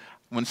say, well,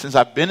 since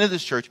I've been in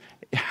this church,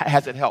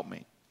 has it helped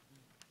me?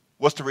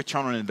 What's the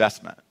return on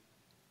investment?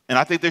 And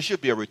I think there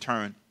should be a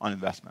return on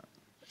investment.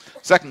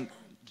 Second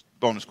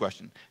bonus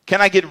question.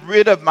 Can I get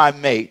rid of my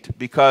mate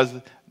because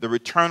the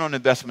return on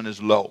investment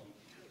is low?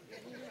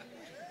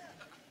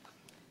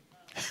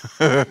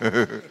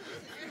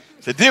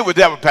 So deal with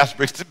that one, Pastor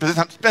Briggs.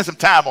 Spend some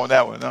time on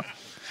that one. Huh?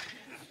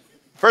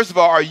 First of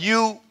all, are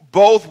you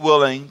both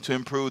willing to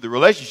improve the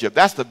relationship?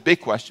 That's the big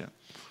question.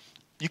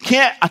 We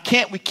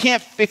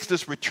can't fix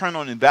this return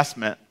on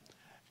investment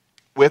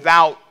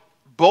without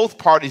both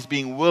parties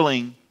being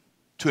willing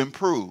to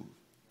improve.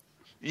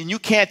 And you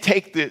can't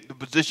take the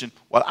position,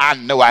 well, I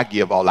know I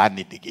give all I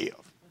need to give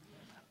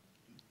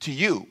to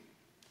you.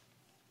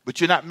 But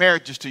you're not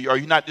married just to you, or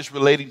you're not just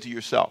relating to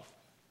yourself.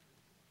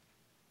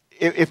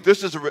 if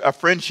this is a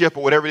friendship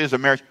or whatever it is, a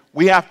marriage,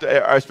 we have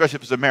to, especially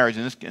if it's a marriage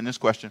in this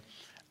question,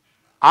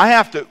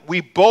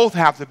 we both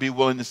have to be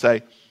willing to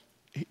say,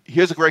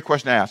 here's a great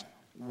question to ask.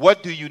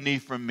 What do you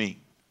need from me?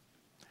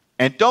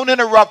 And don't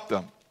interrupt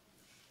them.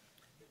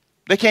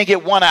 They can't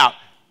get one out.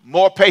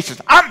 More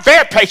patience. I'm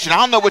very patient. I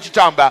don't know what you're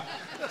talking about.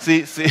 See,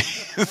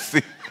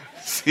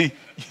 you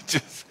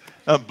just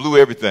blew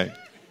everything.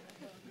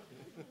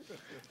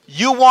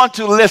 You want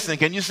to listen.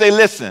 Can you say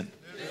listen?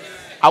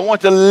 I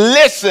want to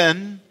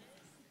listen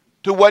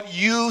to what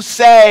you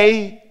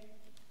say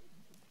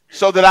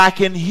so that I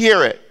can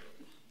hear it.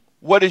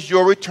 What is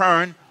your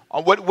return?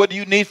 What do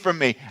you need from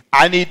me?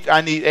 I need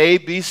A,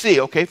 B, C.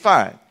 Okay,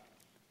 fine.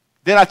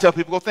 Then I tell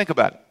people, go think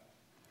about it.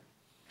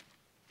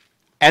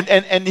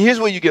 And here's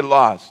where you get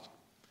lost.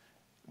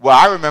 Well,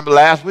 I remember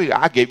last week,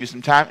 I gave you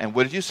some time, and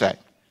what did you say?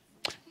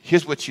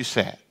 Here's what you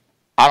said.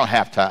 I don't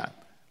have time.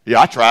 Yeah,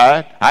 I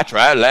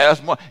tried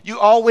last month. You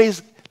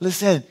always,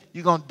 listen,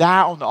 you're going to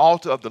die on the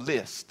altar of the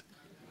list.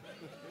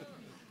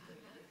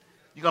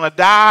 You're going to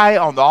die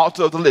on the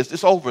altar of the list.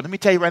 It's over. Let me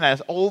tell you right now,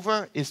 it's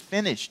over. It's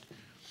finished.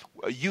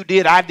 You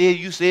did, I did,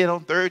 you said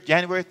on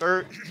January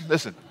 3rd.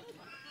 Listen,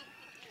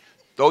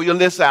 throw your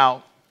list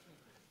out.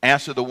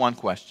 Answer the one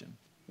question.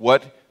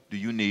 What do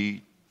you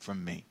need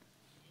from me?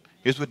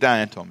 Here's what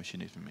Diane told me she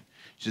needs from me.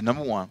 She said,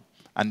 number one,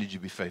 I need you to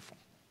be faithful.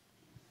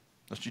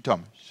 That's what she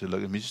told me. She said,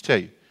 look, let me just tell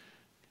you.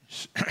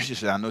 She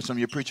said, I know some of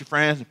your preacher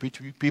friends and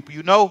preacher people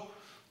you know,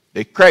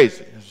 they're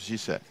crazy. That's what she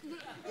said.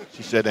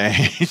 She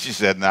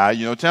said, nah,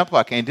 Temple,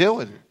 I can't deal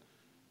with it.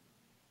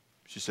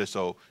 She said,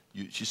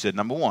 she said,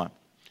 number one,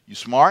 you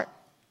smart.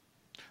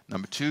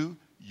 Number two,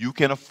 you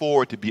can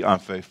afford to be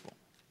unfaithful.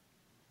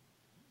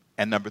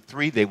 And number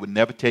three, they would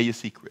never tell you a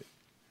secret.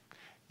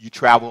 You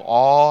travel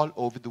all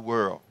over the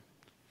world.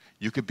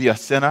 You could be a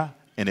sinner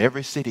in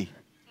every city.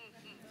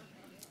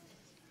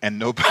 And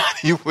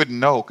nobody would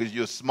know because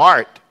you're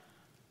smart.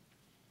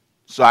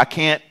 So I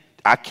can't.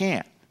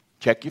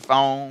 Check your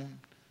phone,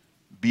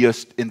 be an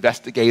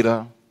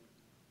investigator.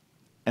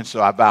 And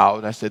so I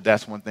vowed, I said,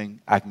 that's one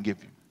thing I can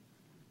give you.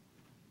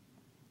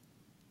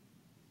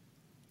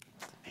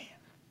 Man,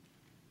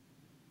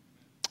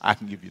 I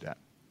can give you that.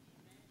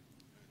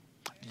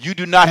 You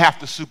do not have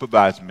to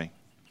supervise me.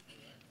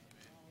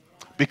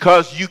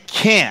 Because you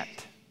can't.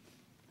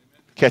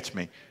 Catch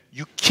me.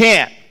 You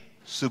can't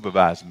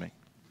supervise me.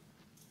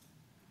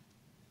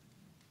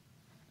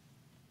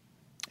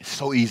 It's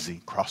so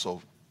easy,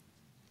 crossover.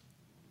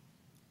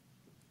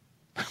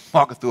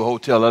 Walking through a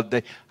hotel the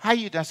other day. How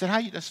you doing? I said, how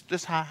you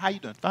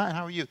doing? Fine,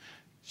 how are you?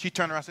 She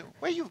turned around and said,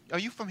 where are you? Are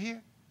you from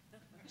here?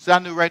 So I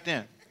knew right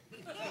then.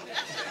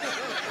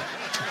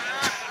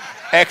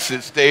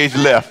 Exit stage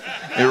left.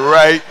 And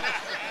right.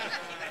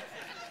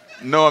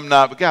 No, I'm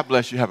not, but God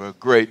bless you. Have a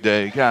great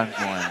day. God's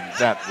going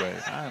that way.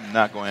 I'm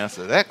not going to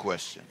answer that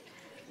question.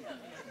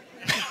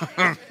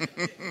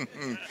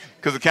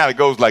 Because it kind of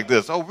goes like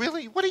this. Oh,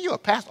 really? What are you, a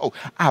pastor? Oh,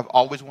 I've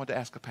always wanted to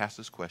ask a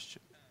pastor's question.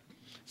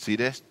 See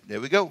this? There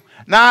we go.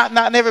 Not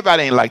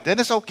everybody ain't like that.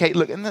 It's okay.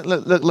 Look.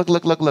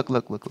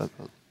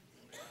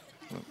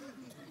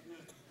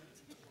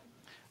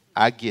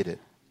 I get it.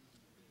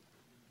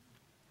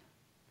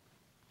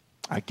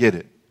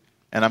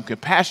 And I'm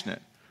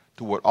compassionate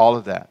toward all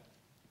of that.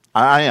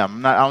 I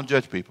am. I don't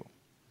judge people.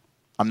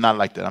 I'm not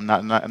like that. I'm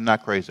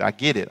not crazy. I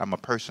get it. I'm a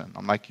person.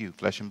 I'm like you,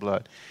 flesh and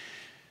blood.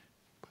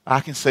 I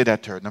can say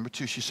that to her. Number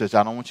two, she says,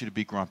 I don't want you to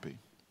be grumpy.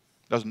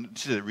 She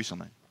said it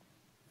recently.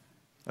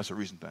 That's a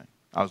recent thing.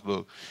 I was a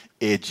little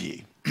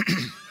edgy.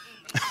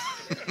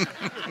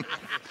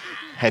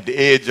 Had the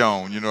edge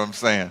on, you know what I'm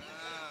saying?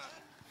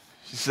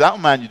 She said, I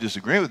don't mind you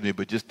disagreeing with me,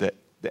 but just the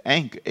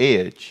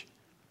edge.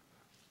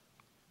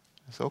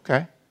 It's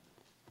okay.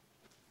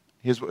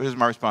 Here's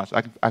my response.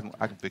 I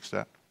can fix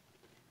that.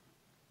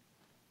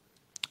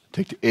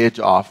 Take the edge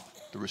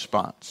off the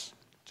response.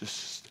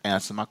 Just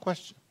answer my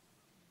question.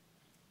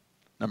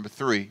 Number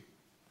three,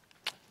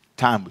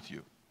 time with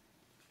you.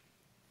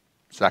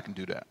 So I can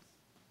do that.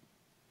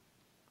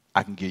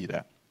 I can give you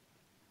that.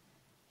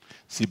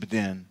 See, but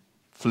then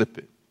flip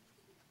it.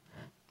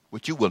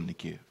 What you willing to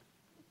give?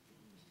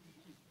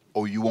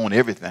 Or you want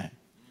everything?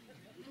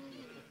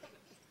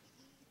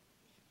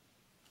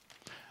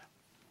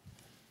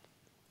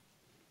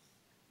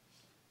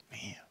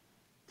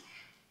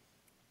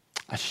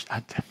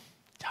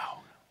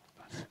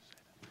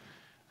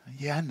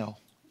 Yeah, I know.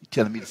 You're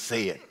telling me to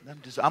say it.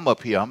 I'm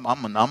up here. I'm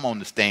on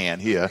the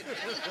stand here.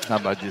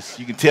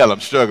 You can tell I'm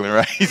struggling,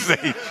 right? You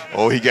say,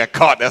 oh, he got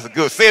caught. That's a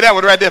good. Say that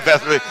one right there,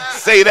 Pastor.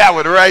 Say that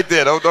one right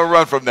there. Don't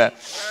run from that.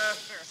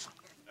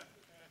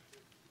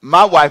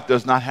 My wife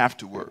does not have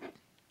to work.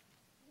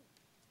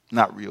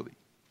 Not really.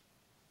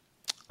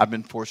 I've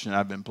been fortunate.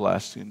 I've been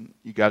blessed, and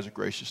you guys are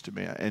gracious to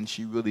me. And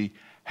she really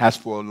has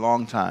for a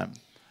long time.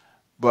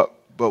 But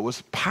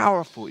what's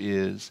powerful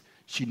is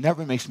she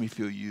never makes me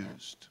feel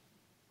used.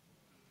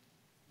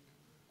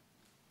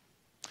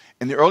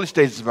 In the early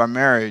stages of our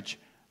marriage,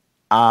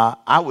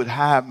 I would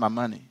hide my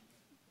money.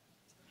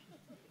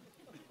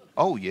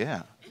 Oh,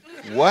 yeah.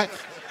 What?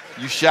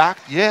 You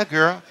shocked? Yeah,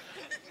 girl.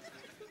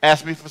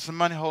 Ask me for some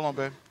money. Hold on,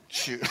 baby.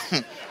 Shoot.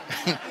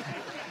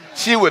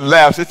 She would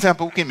laugh. Say,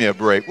 Temple, give me a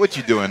break. What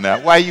you doing now?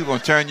 Why you going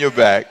to turn your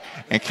back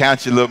and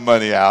count your little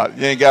money out?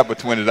 You ain't got but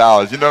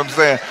 $20. You know what I'm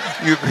saying?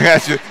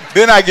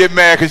 Then I get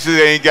mad because she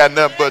ain't got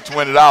nothing but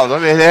 $20. I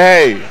mean,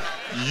 hey,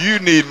 you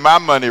need my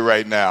money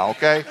right now,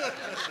 okay?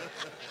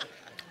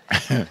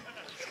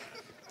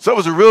 So it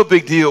was a real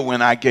big deal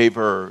when I gave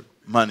her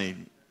money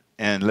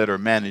and let her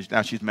manage.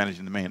 Now she's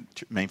managing the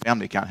main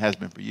family account, has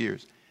been for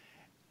years.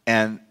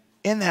 And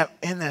in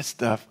that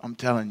stuff, I'm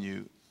telling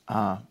you,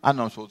 I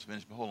know I'm supposed to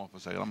finish, but hold on for a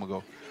second. I'm gonna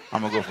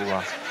go for a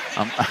while.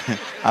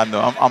 I know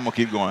I'm gonna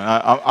keep going.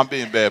 I'm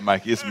being bad,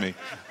 Mikey. It's me.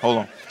 Hold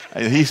on.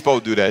 He's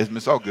supposed to do that.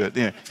 It's all good.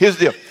 Yeah. Here's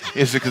the deal.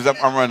 It's because I'm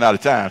running out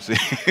of time. See,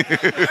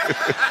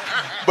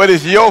 but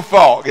it's your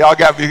fault. Y'all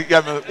got me.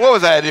 What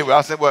was that anyway?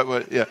 I said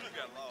what? Yeah.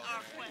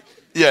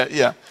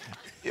 Yeah.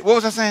 What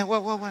was I saying?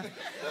 What?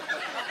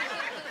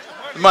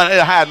 Money.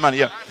 I had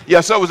money. Yeah.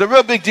 So it was a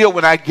real big deal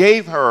when I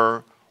gave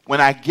her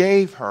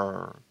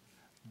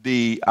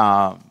the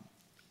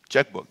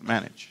checkbook to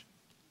manage.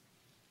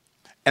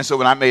 And so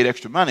when I made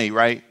extra money,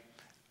 right?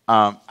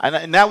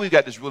 And now we've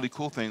got this really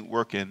cool thing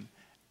working,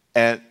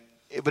 but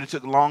it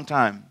took a long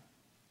time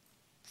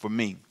for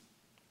me.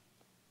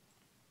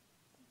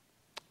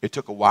 It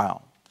took a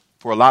while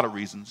for a lot of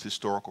reasons,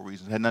 historical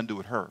reasons. It had nothing to do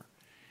with her.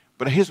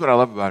 But here's what I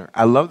love about her.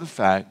 I love the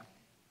fact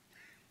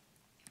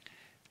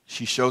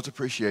she shows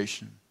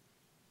appreciation.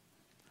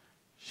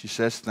 She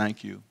says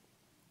thank you.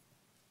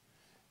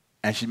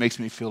 And she makes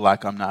me feel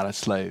like I'm not a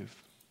slave.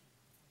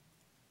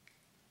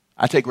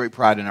 I take great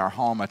pride in our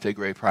home. I take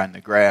great pride in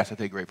the grass. I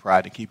take great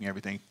pride in keeping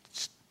everything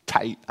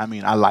tight. I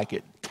mean, I like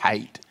it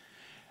tight.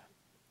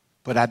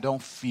 But I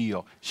don't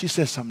feel. She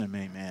said something to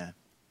me, man,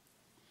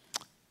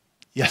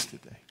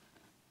 yesterday.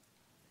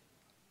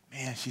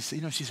 Man, she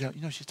said,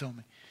 she told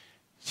me.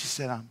 She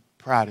said, I'm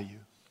proud of you.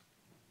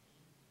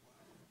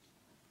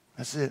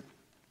 That's it.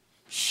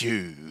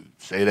 Shoot,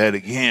 say that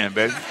again,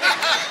 baby.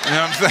 You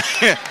know what I'm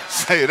saying?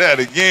 Say that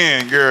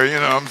again, girl. You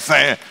know what I'm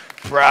saying?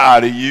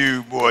 Proud of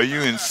you, boy.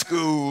 You in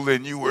school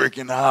and you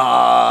working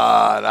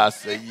hard. I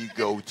say you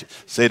go.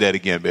 Say that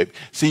again, baby.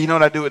 See, you know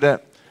what I do with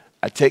that?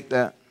 I take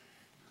that,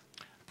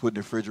 put it in the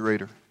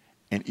refrigerator,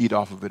 and eat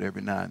off of it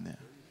every now and then.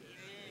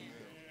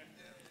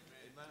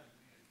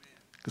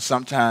 Because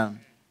sometimes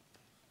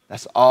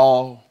that's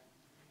all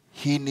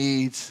he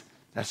needs.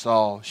 That's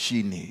all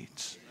she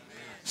needs.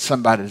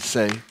 Somebody to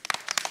say,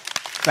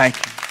 thank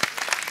you.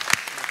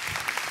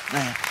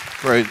 Man,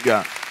 praise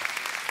God.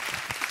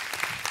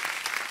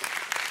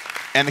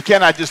 And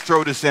can I just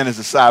throw this in as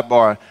a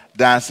sidebar?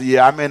 Diane said,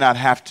 yeah, I may not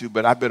have to,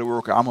 but I better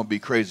work her. I'm going to be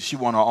crazy. She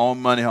want her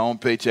own money, her own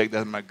paycheck.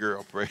 That's my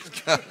girl, praise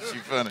God. She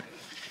funny.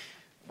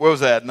 Where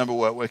was that? Number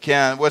what?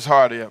 What's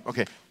hard? Yeah.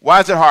 Okay. Why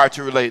is it hard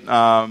to relate?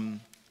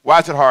 Why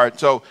is it hard?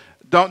 So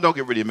don't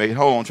get rid of your mate.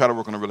 Hold on. Try to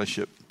work on a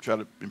relationship. Try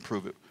to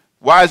improve it.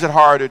 Why is it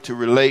harder to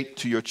relate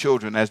to your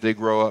children as they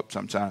grow up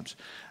sometimes?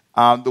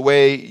 The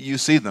way you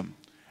see them.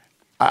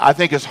 I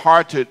think it's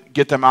hard to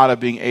get them out of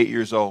being 8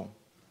 years old.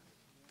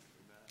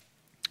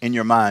 In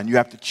your mind, you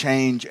have to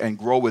change and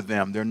grow with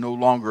them. They're no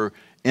longer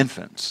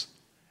infants,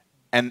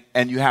 and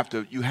you have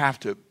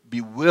to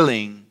be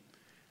willing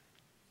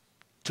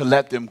to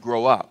let them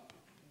grow up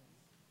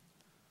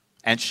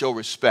and show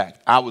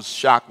respect. I was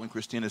shocked when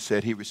Christina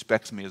said he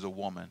respects me as a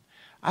woman.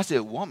 I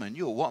said, "Woman,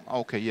 you a woman?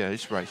 Okay, yeah,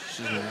 that's right.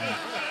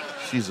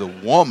 She's a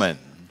woman.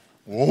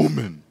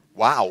 Woman.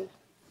 Wow.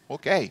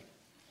 Okay."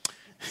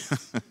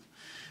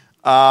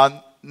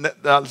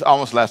 That's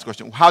almost the last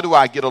question. How do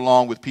I get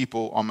along with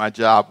people on my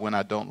job when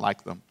I don't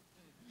like them?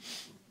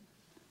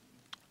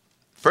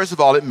 First of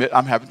all, admit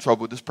I'm having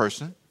trouble with this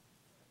person.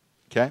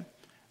 Okay?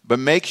 But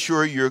make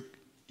sure you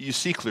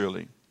see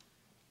clearly.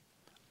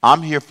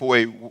 I'm here for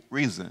a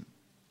reason.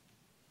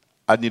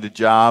 I need a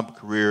job,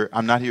 career.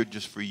 I'm not here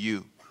just for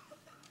you.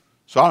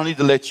 So I don't need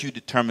to let you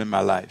determine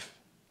my life.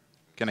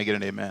 Can I get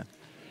an amen?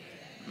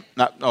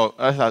 No,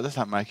 that's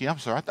not Mikey. I'm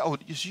sorry.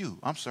 It's you.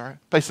 I'm sorry.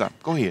 Play something.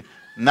 Go ahead.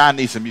 Now I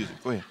need some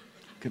music. Go ahead.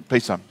 Play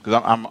something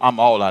because I'm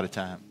all out of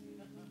time.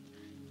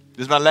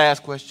 This is my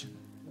last question.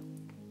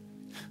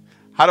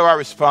 How do I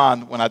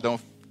respond when I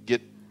don't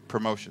get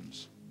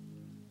promotions?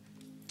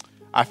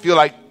 I feel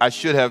like I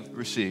should have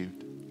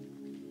received.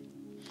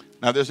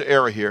 Now there's an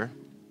error here.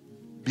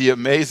 Be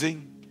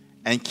amazing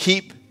and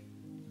keep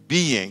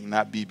being,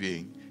 not be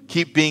being.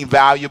 Keep being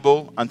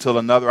valuable until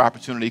another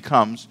opportunity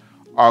comes,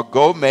 or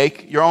go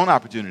make your own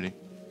opportunity.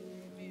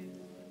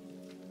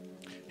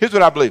 Here's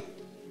what I believe.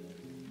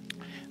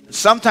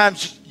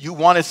 Sometimes you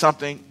wanted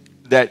something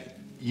that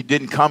you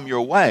didn't come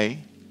your way,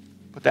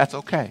 but that's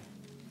okay.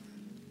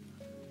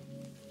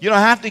 You don't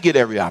have to get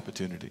every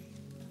opportunity.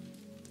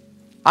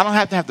 I don't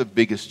have to have the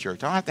biggest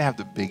church. I don't have to have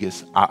the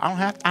biggest.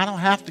 I don't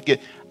have to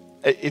get.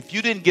 If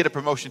you didn't get a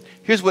promotion,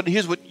 here's what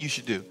you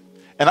should do.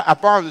 And I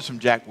borrowed this from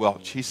Jack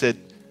Welch. He said,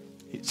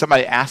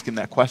 somebody asked him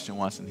that question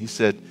once, and he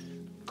said,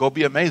 "Go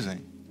be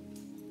amazing.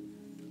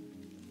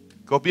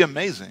 Go be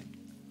amazing.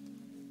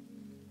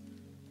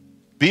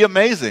 Be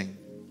amazing."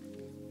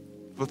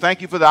 Well,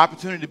 thank you for the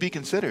opportunity to be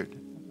considered.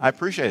 I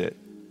appreciate it.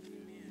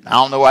 I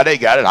don't know why they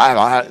got it.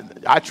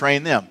 I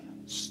train them.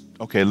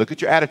 Okay, look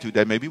at your attitude.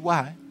 That may be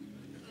why.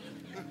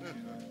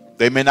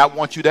 They may not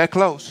want you that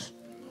close.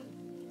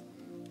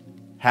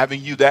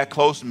 Having you that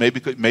close,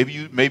 maybe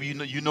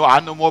you know I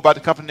know more about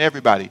the company than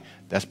everybody.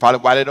 That's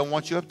probably why they don't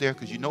want you up there,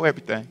 because you know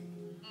everything.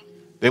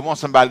 They want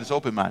somebody that's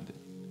open-minded.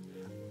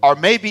 Or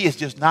maybe it's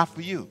just not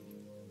for you.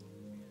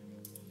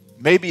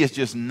 Maybe it's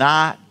just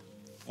not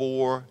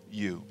for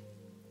you.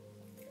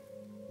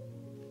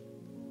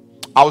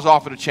 I was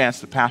offered a chance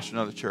to pastor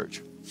another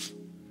church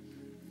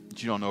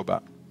that you don't know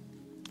about.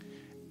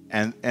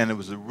 And it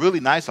was a really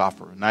nice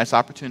offer, a nice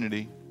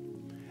opportunity.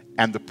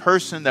 And the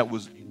person that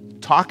was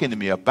talking to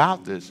me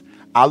about this,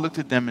 I looked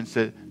at them and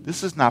said,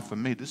 this is not for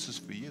me, this is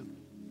for you.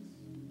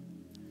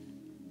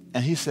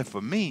 And he said,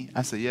 for me?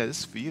 I said, yeah, this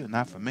is for you,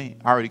 not for me.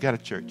 I already got a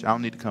church. I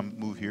don't need to come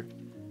move here.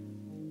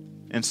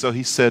 And so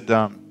he said,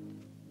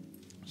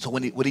 so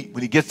when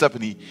he gets up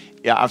and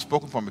I've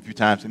spoken for him a few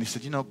times, and he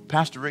said,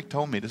 Pastor Rick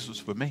told me this was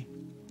for me,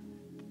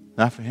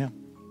 not for him.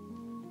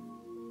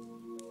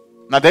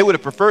 Now, they would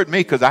have preferred me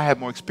because I had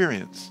more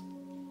experience.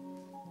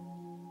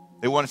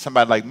 They wanted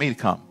somebody like me to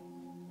come,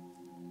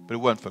 but it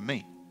wasn't for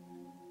me.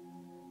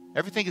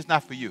 Everything is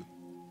not for you.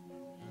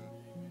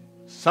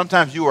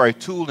 Sometimes you are a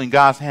tool in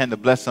God's hand to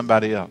bless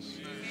somebody else.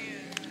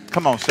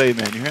 Come on, say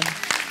amen. You hear me?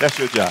 That's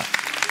your job.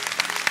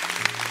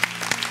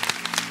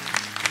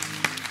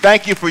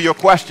 Thank you for your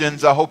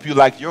questions. I hope you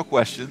liked your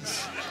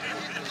questions.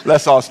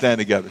 Let's all stand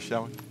together,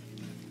 shall we?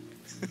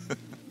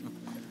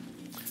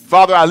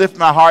 Father, I lift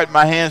my heart and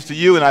my hands to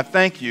you, and I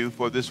thank you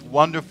for this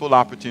wonderful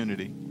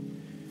opportunity.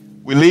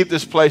 We leave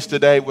this place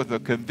today with a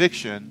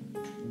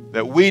conviction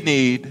that we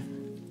need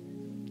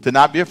to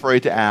not be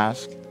afraid to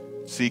ask,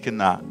 seek, and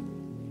knock.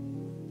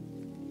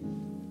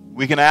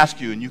 We can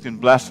ask you, and you can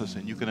bless us,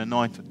 and you can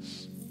anoint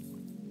us.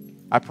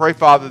 I pray,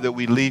 Father, that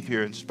we leave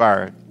here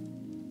inspired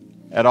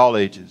at all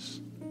ages.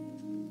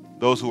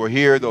 Those who are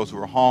here, those who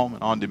are home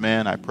and on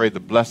demand, I pray the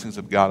blessings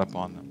of God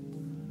upon them.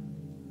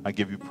 I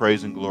give you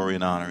praise and glory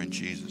and honor in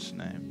Jesus'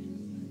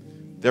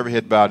 name. With every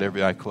head bowed,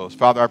 every eye closed.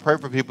 Father, I pray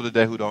for people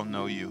today who don't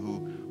know you,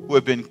 who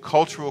have been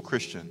cultural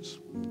Christians,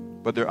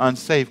 but they're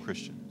unsaved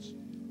Christians.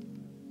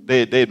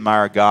 They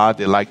admire God.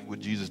 They like what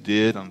Jesus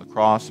did on the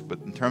cross,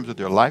 but in terms of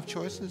their life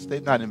choices,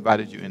 they've not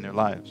invited you in their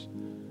lives.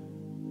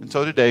 And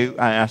so today,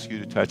 I ask you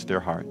to touch their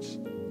hearts.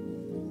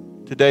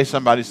 Today,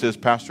 somebody says,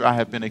 Pastor, I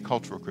have been a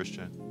cultural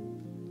Christian.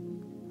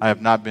 I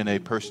have not been a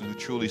person who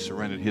truly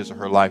surrendered his or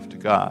her life to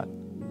God.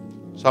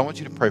 So I want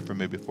you to pray for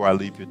me before I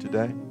leave you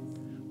today.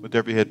 With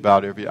every head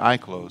bowed, every eye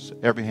closed,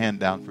 every hand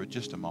down for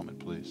just a moment,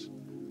 please.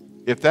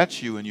 If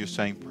that's you and you're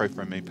saying, pray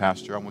for me,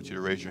 Pastor, I want you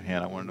to raise your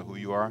hand. I want to know who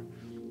you are.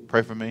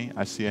 Pray for me.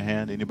 I see a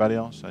hand. Anybody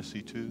else? I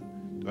see two.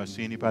 Do I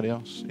see anybody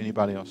else?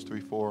 Anybody else? 3,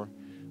 4.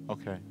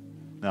 Okay.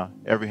 Now,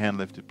 every hand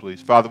lifted,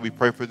 please. Father, we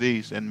pray for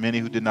these and many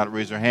who did not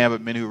raise their hand,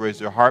 but many who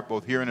raised their heart,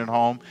 both here and at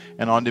home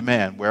and on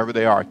demand, wherever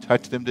they are.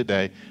 Touch them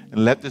today,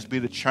 and let this be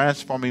the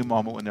transforming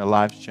moment when their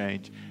lives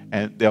change,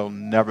 and they'll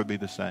never be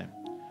the same.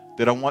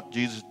 They don't want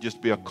Jesus to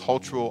just be a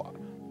cultural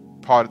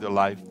part of their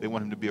life. They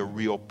want him to be a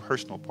real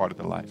personal part of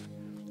their life.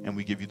 And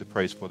we give you the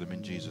praise for them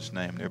in Jesus'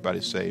 name. And everybody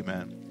say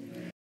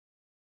amen.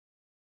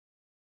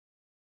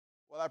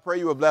 Well, I pray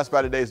you were blessed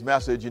by today's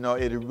message.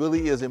 It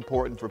really is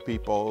important for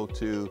people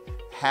to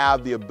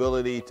have the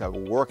ability to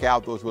work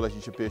out those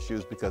relationship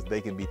issues, because they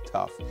can be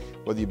tough.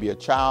 Whether you be a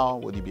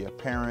child, whether you be a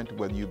parent,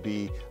 whether you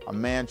be a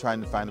man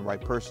trying to find the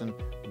right person,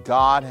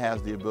 God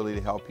has the ability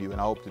to help you, and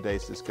I hope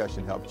today's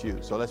discussion helped you.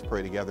 So let's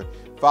pray together.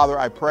 Father,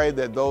 I pray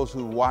that those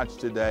who watch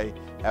today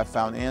have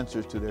found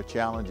answers to their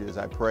challenges.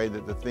 I pray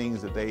that the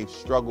things that they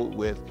struggled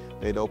with,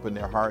 they'd open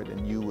their heart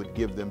and you would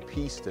give them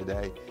peace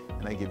today.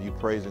 And I give you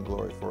praise and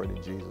glory for it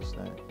in Jesus'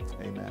 name.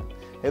 Amen.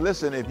 Hey,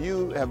 listen, if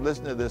you have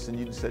listened to this and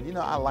you said,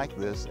 I like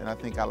this, and I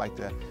think I'd like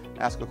to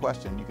ask a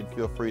question, you can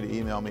feel free to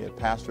email me at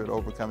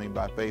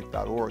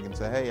pastor@overcomingbyfaith.org and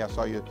say, hey, I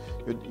saw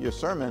your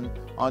sermon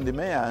on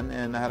demand,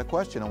 and I had a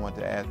question I want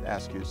to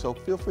ask you. So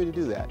feel free to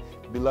do that.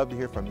 We'd love to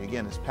hear from you.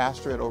 Again, it's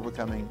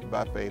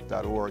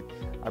pastor@overcomingbyfaith.org.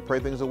 I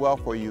pray things are well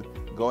for you.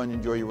 Go and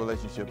enjoy your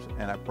relationships,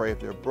 and I pray if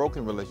there are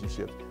broken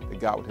relationships, that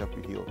God would help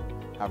you heal them.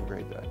 Have a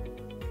great day.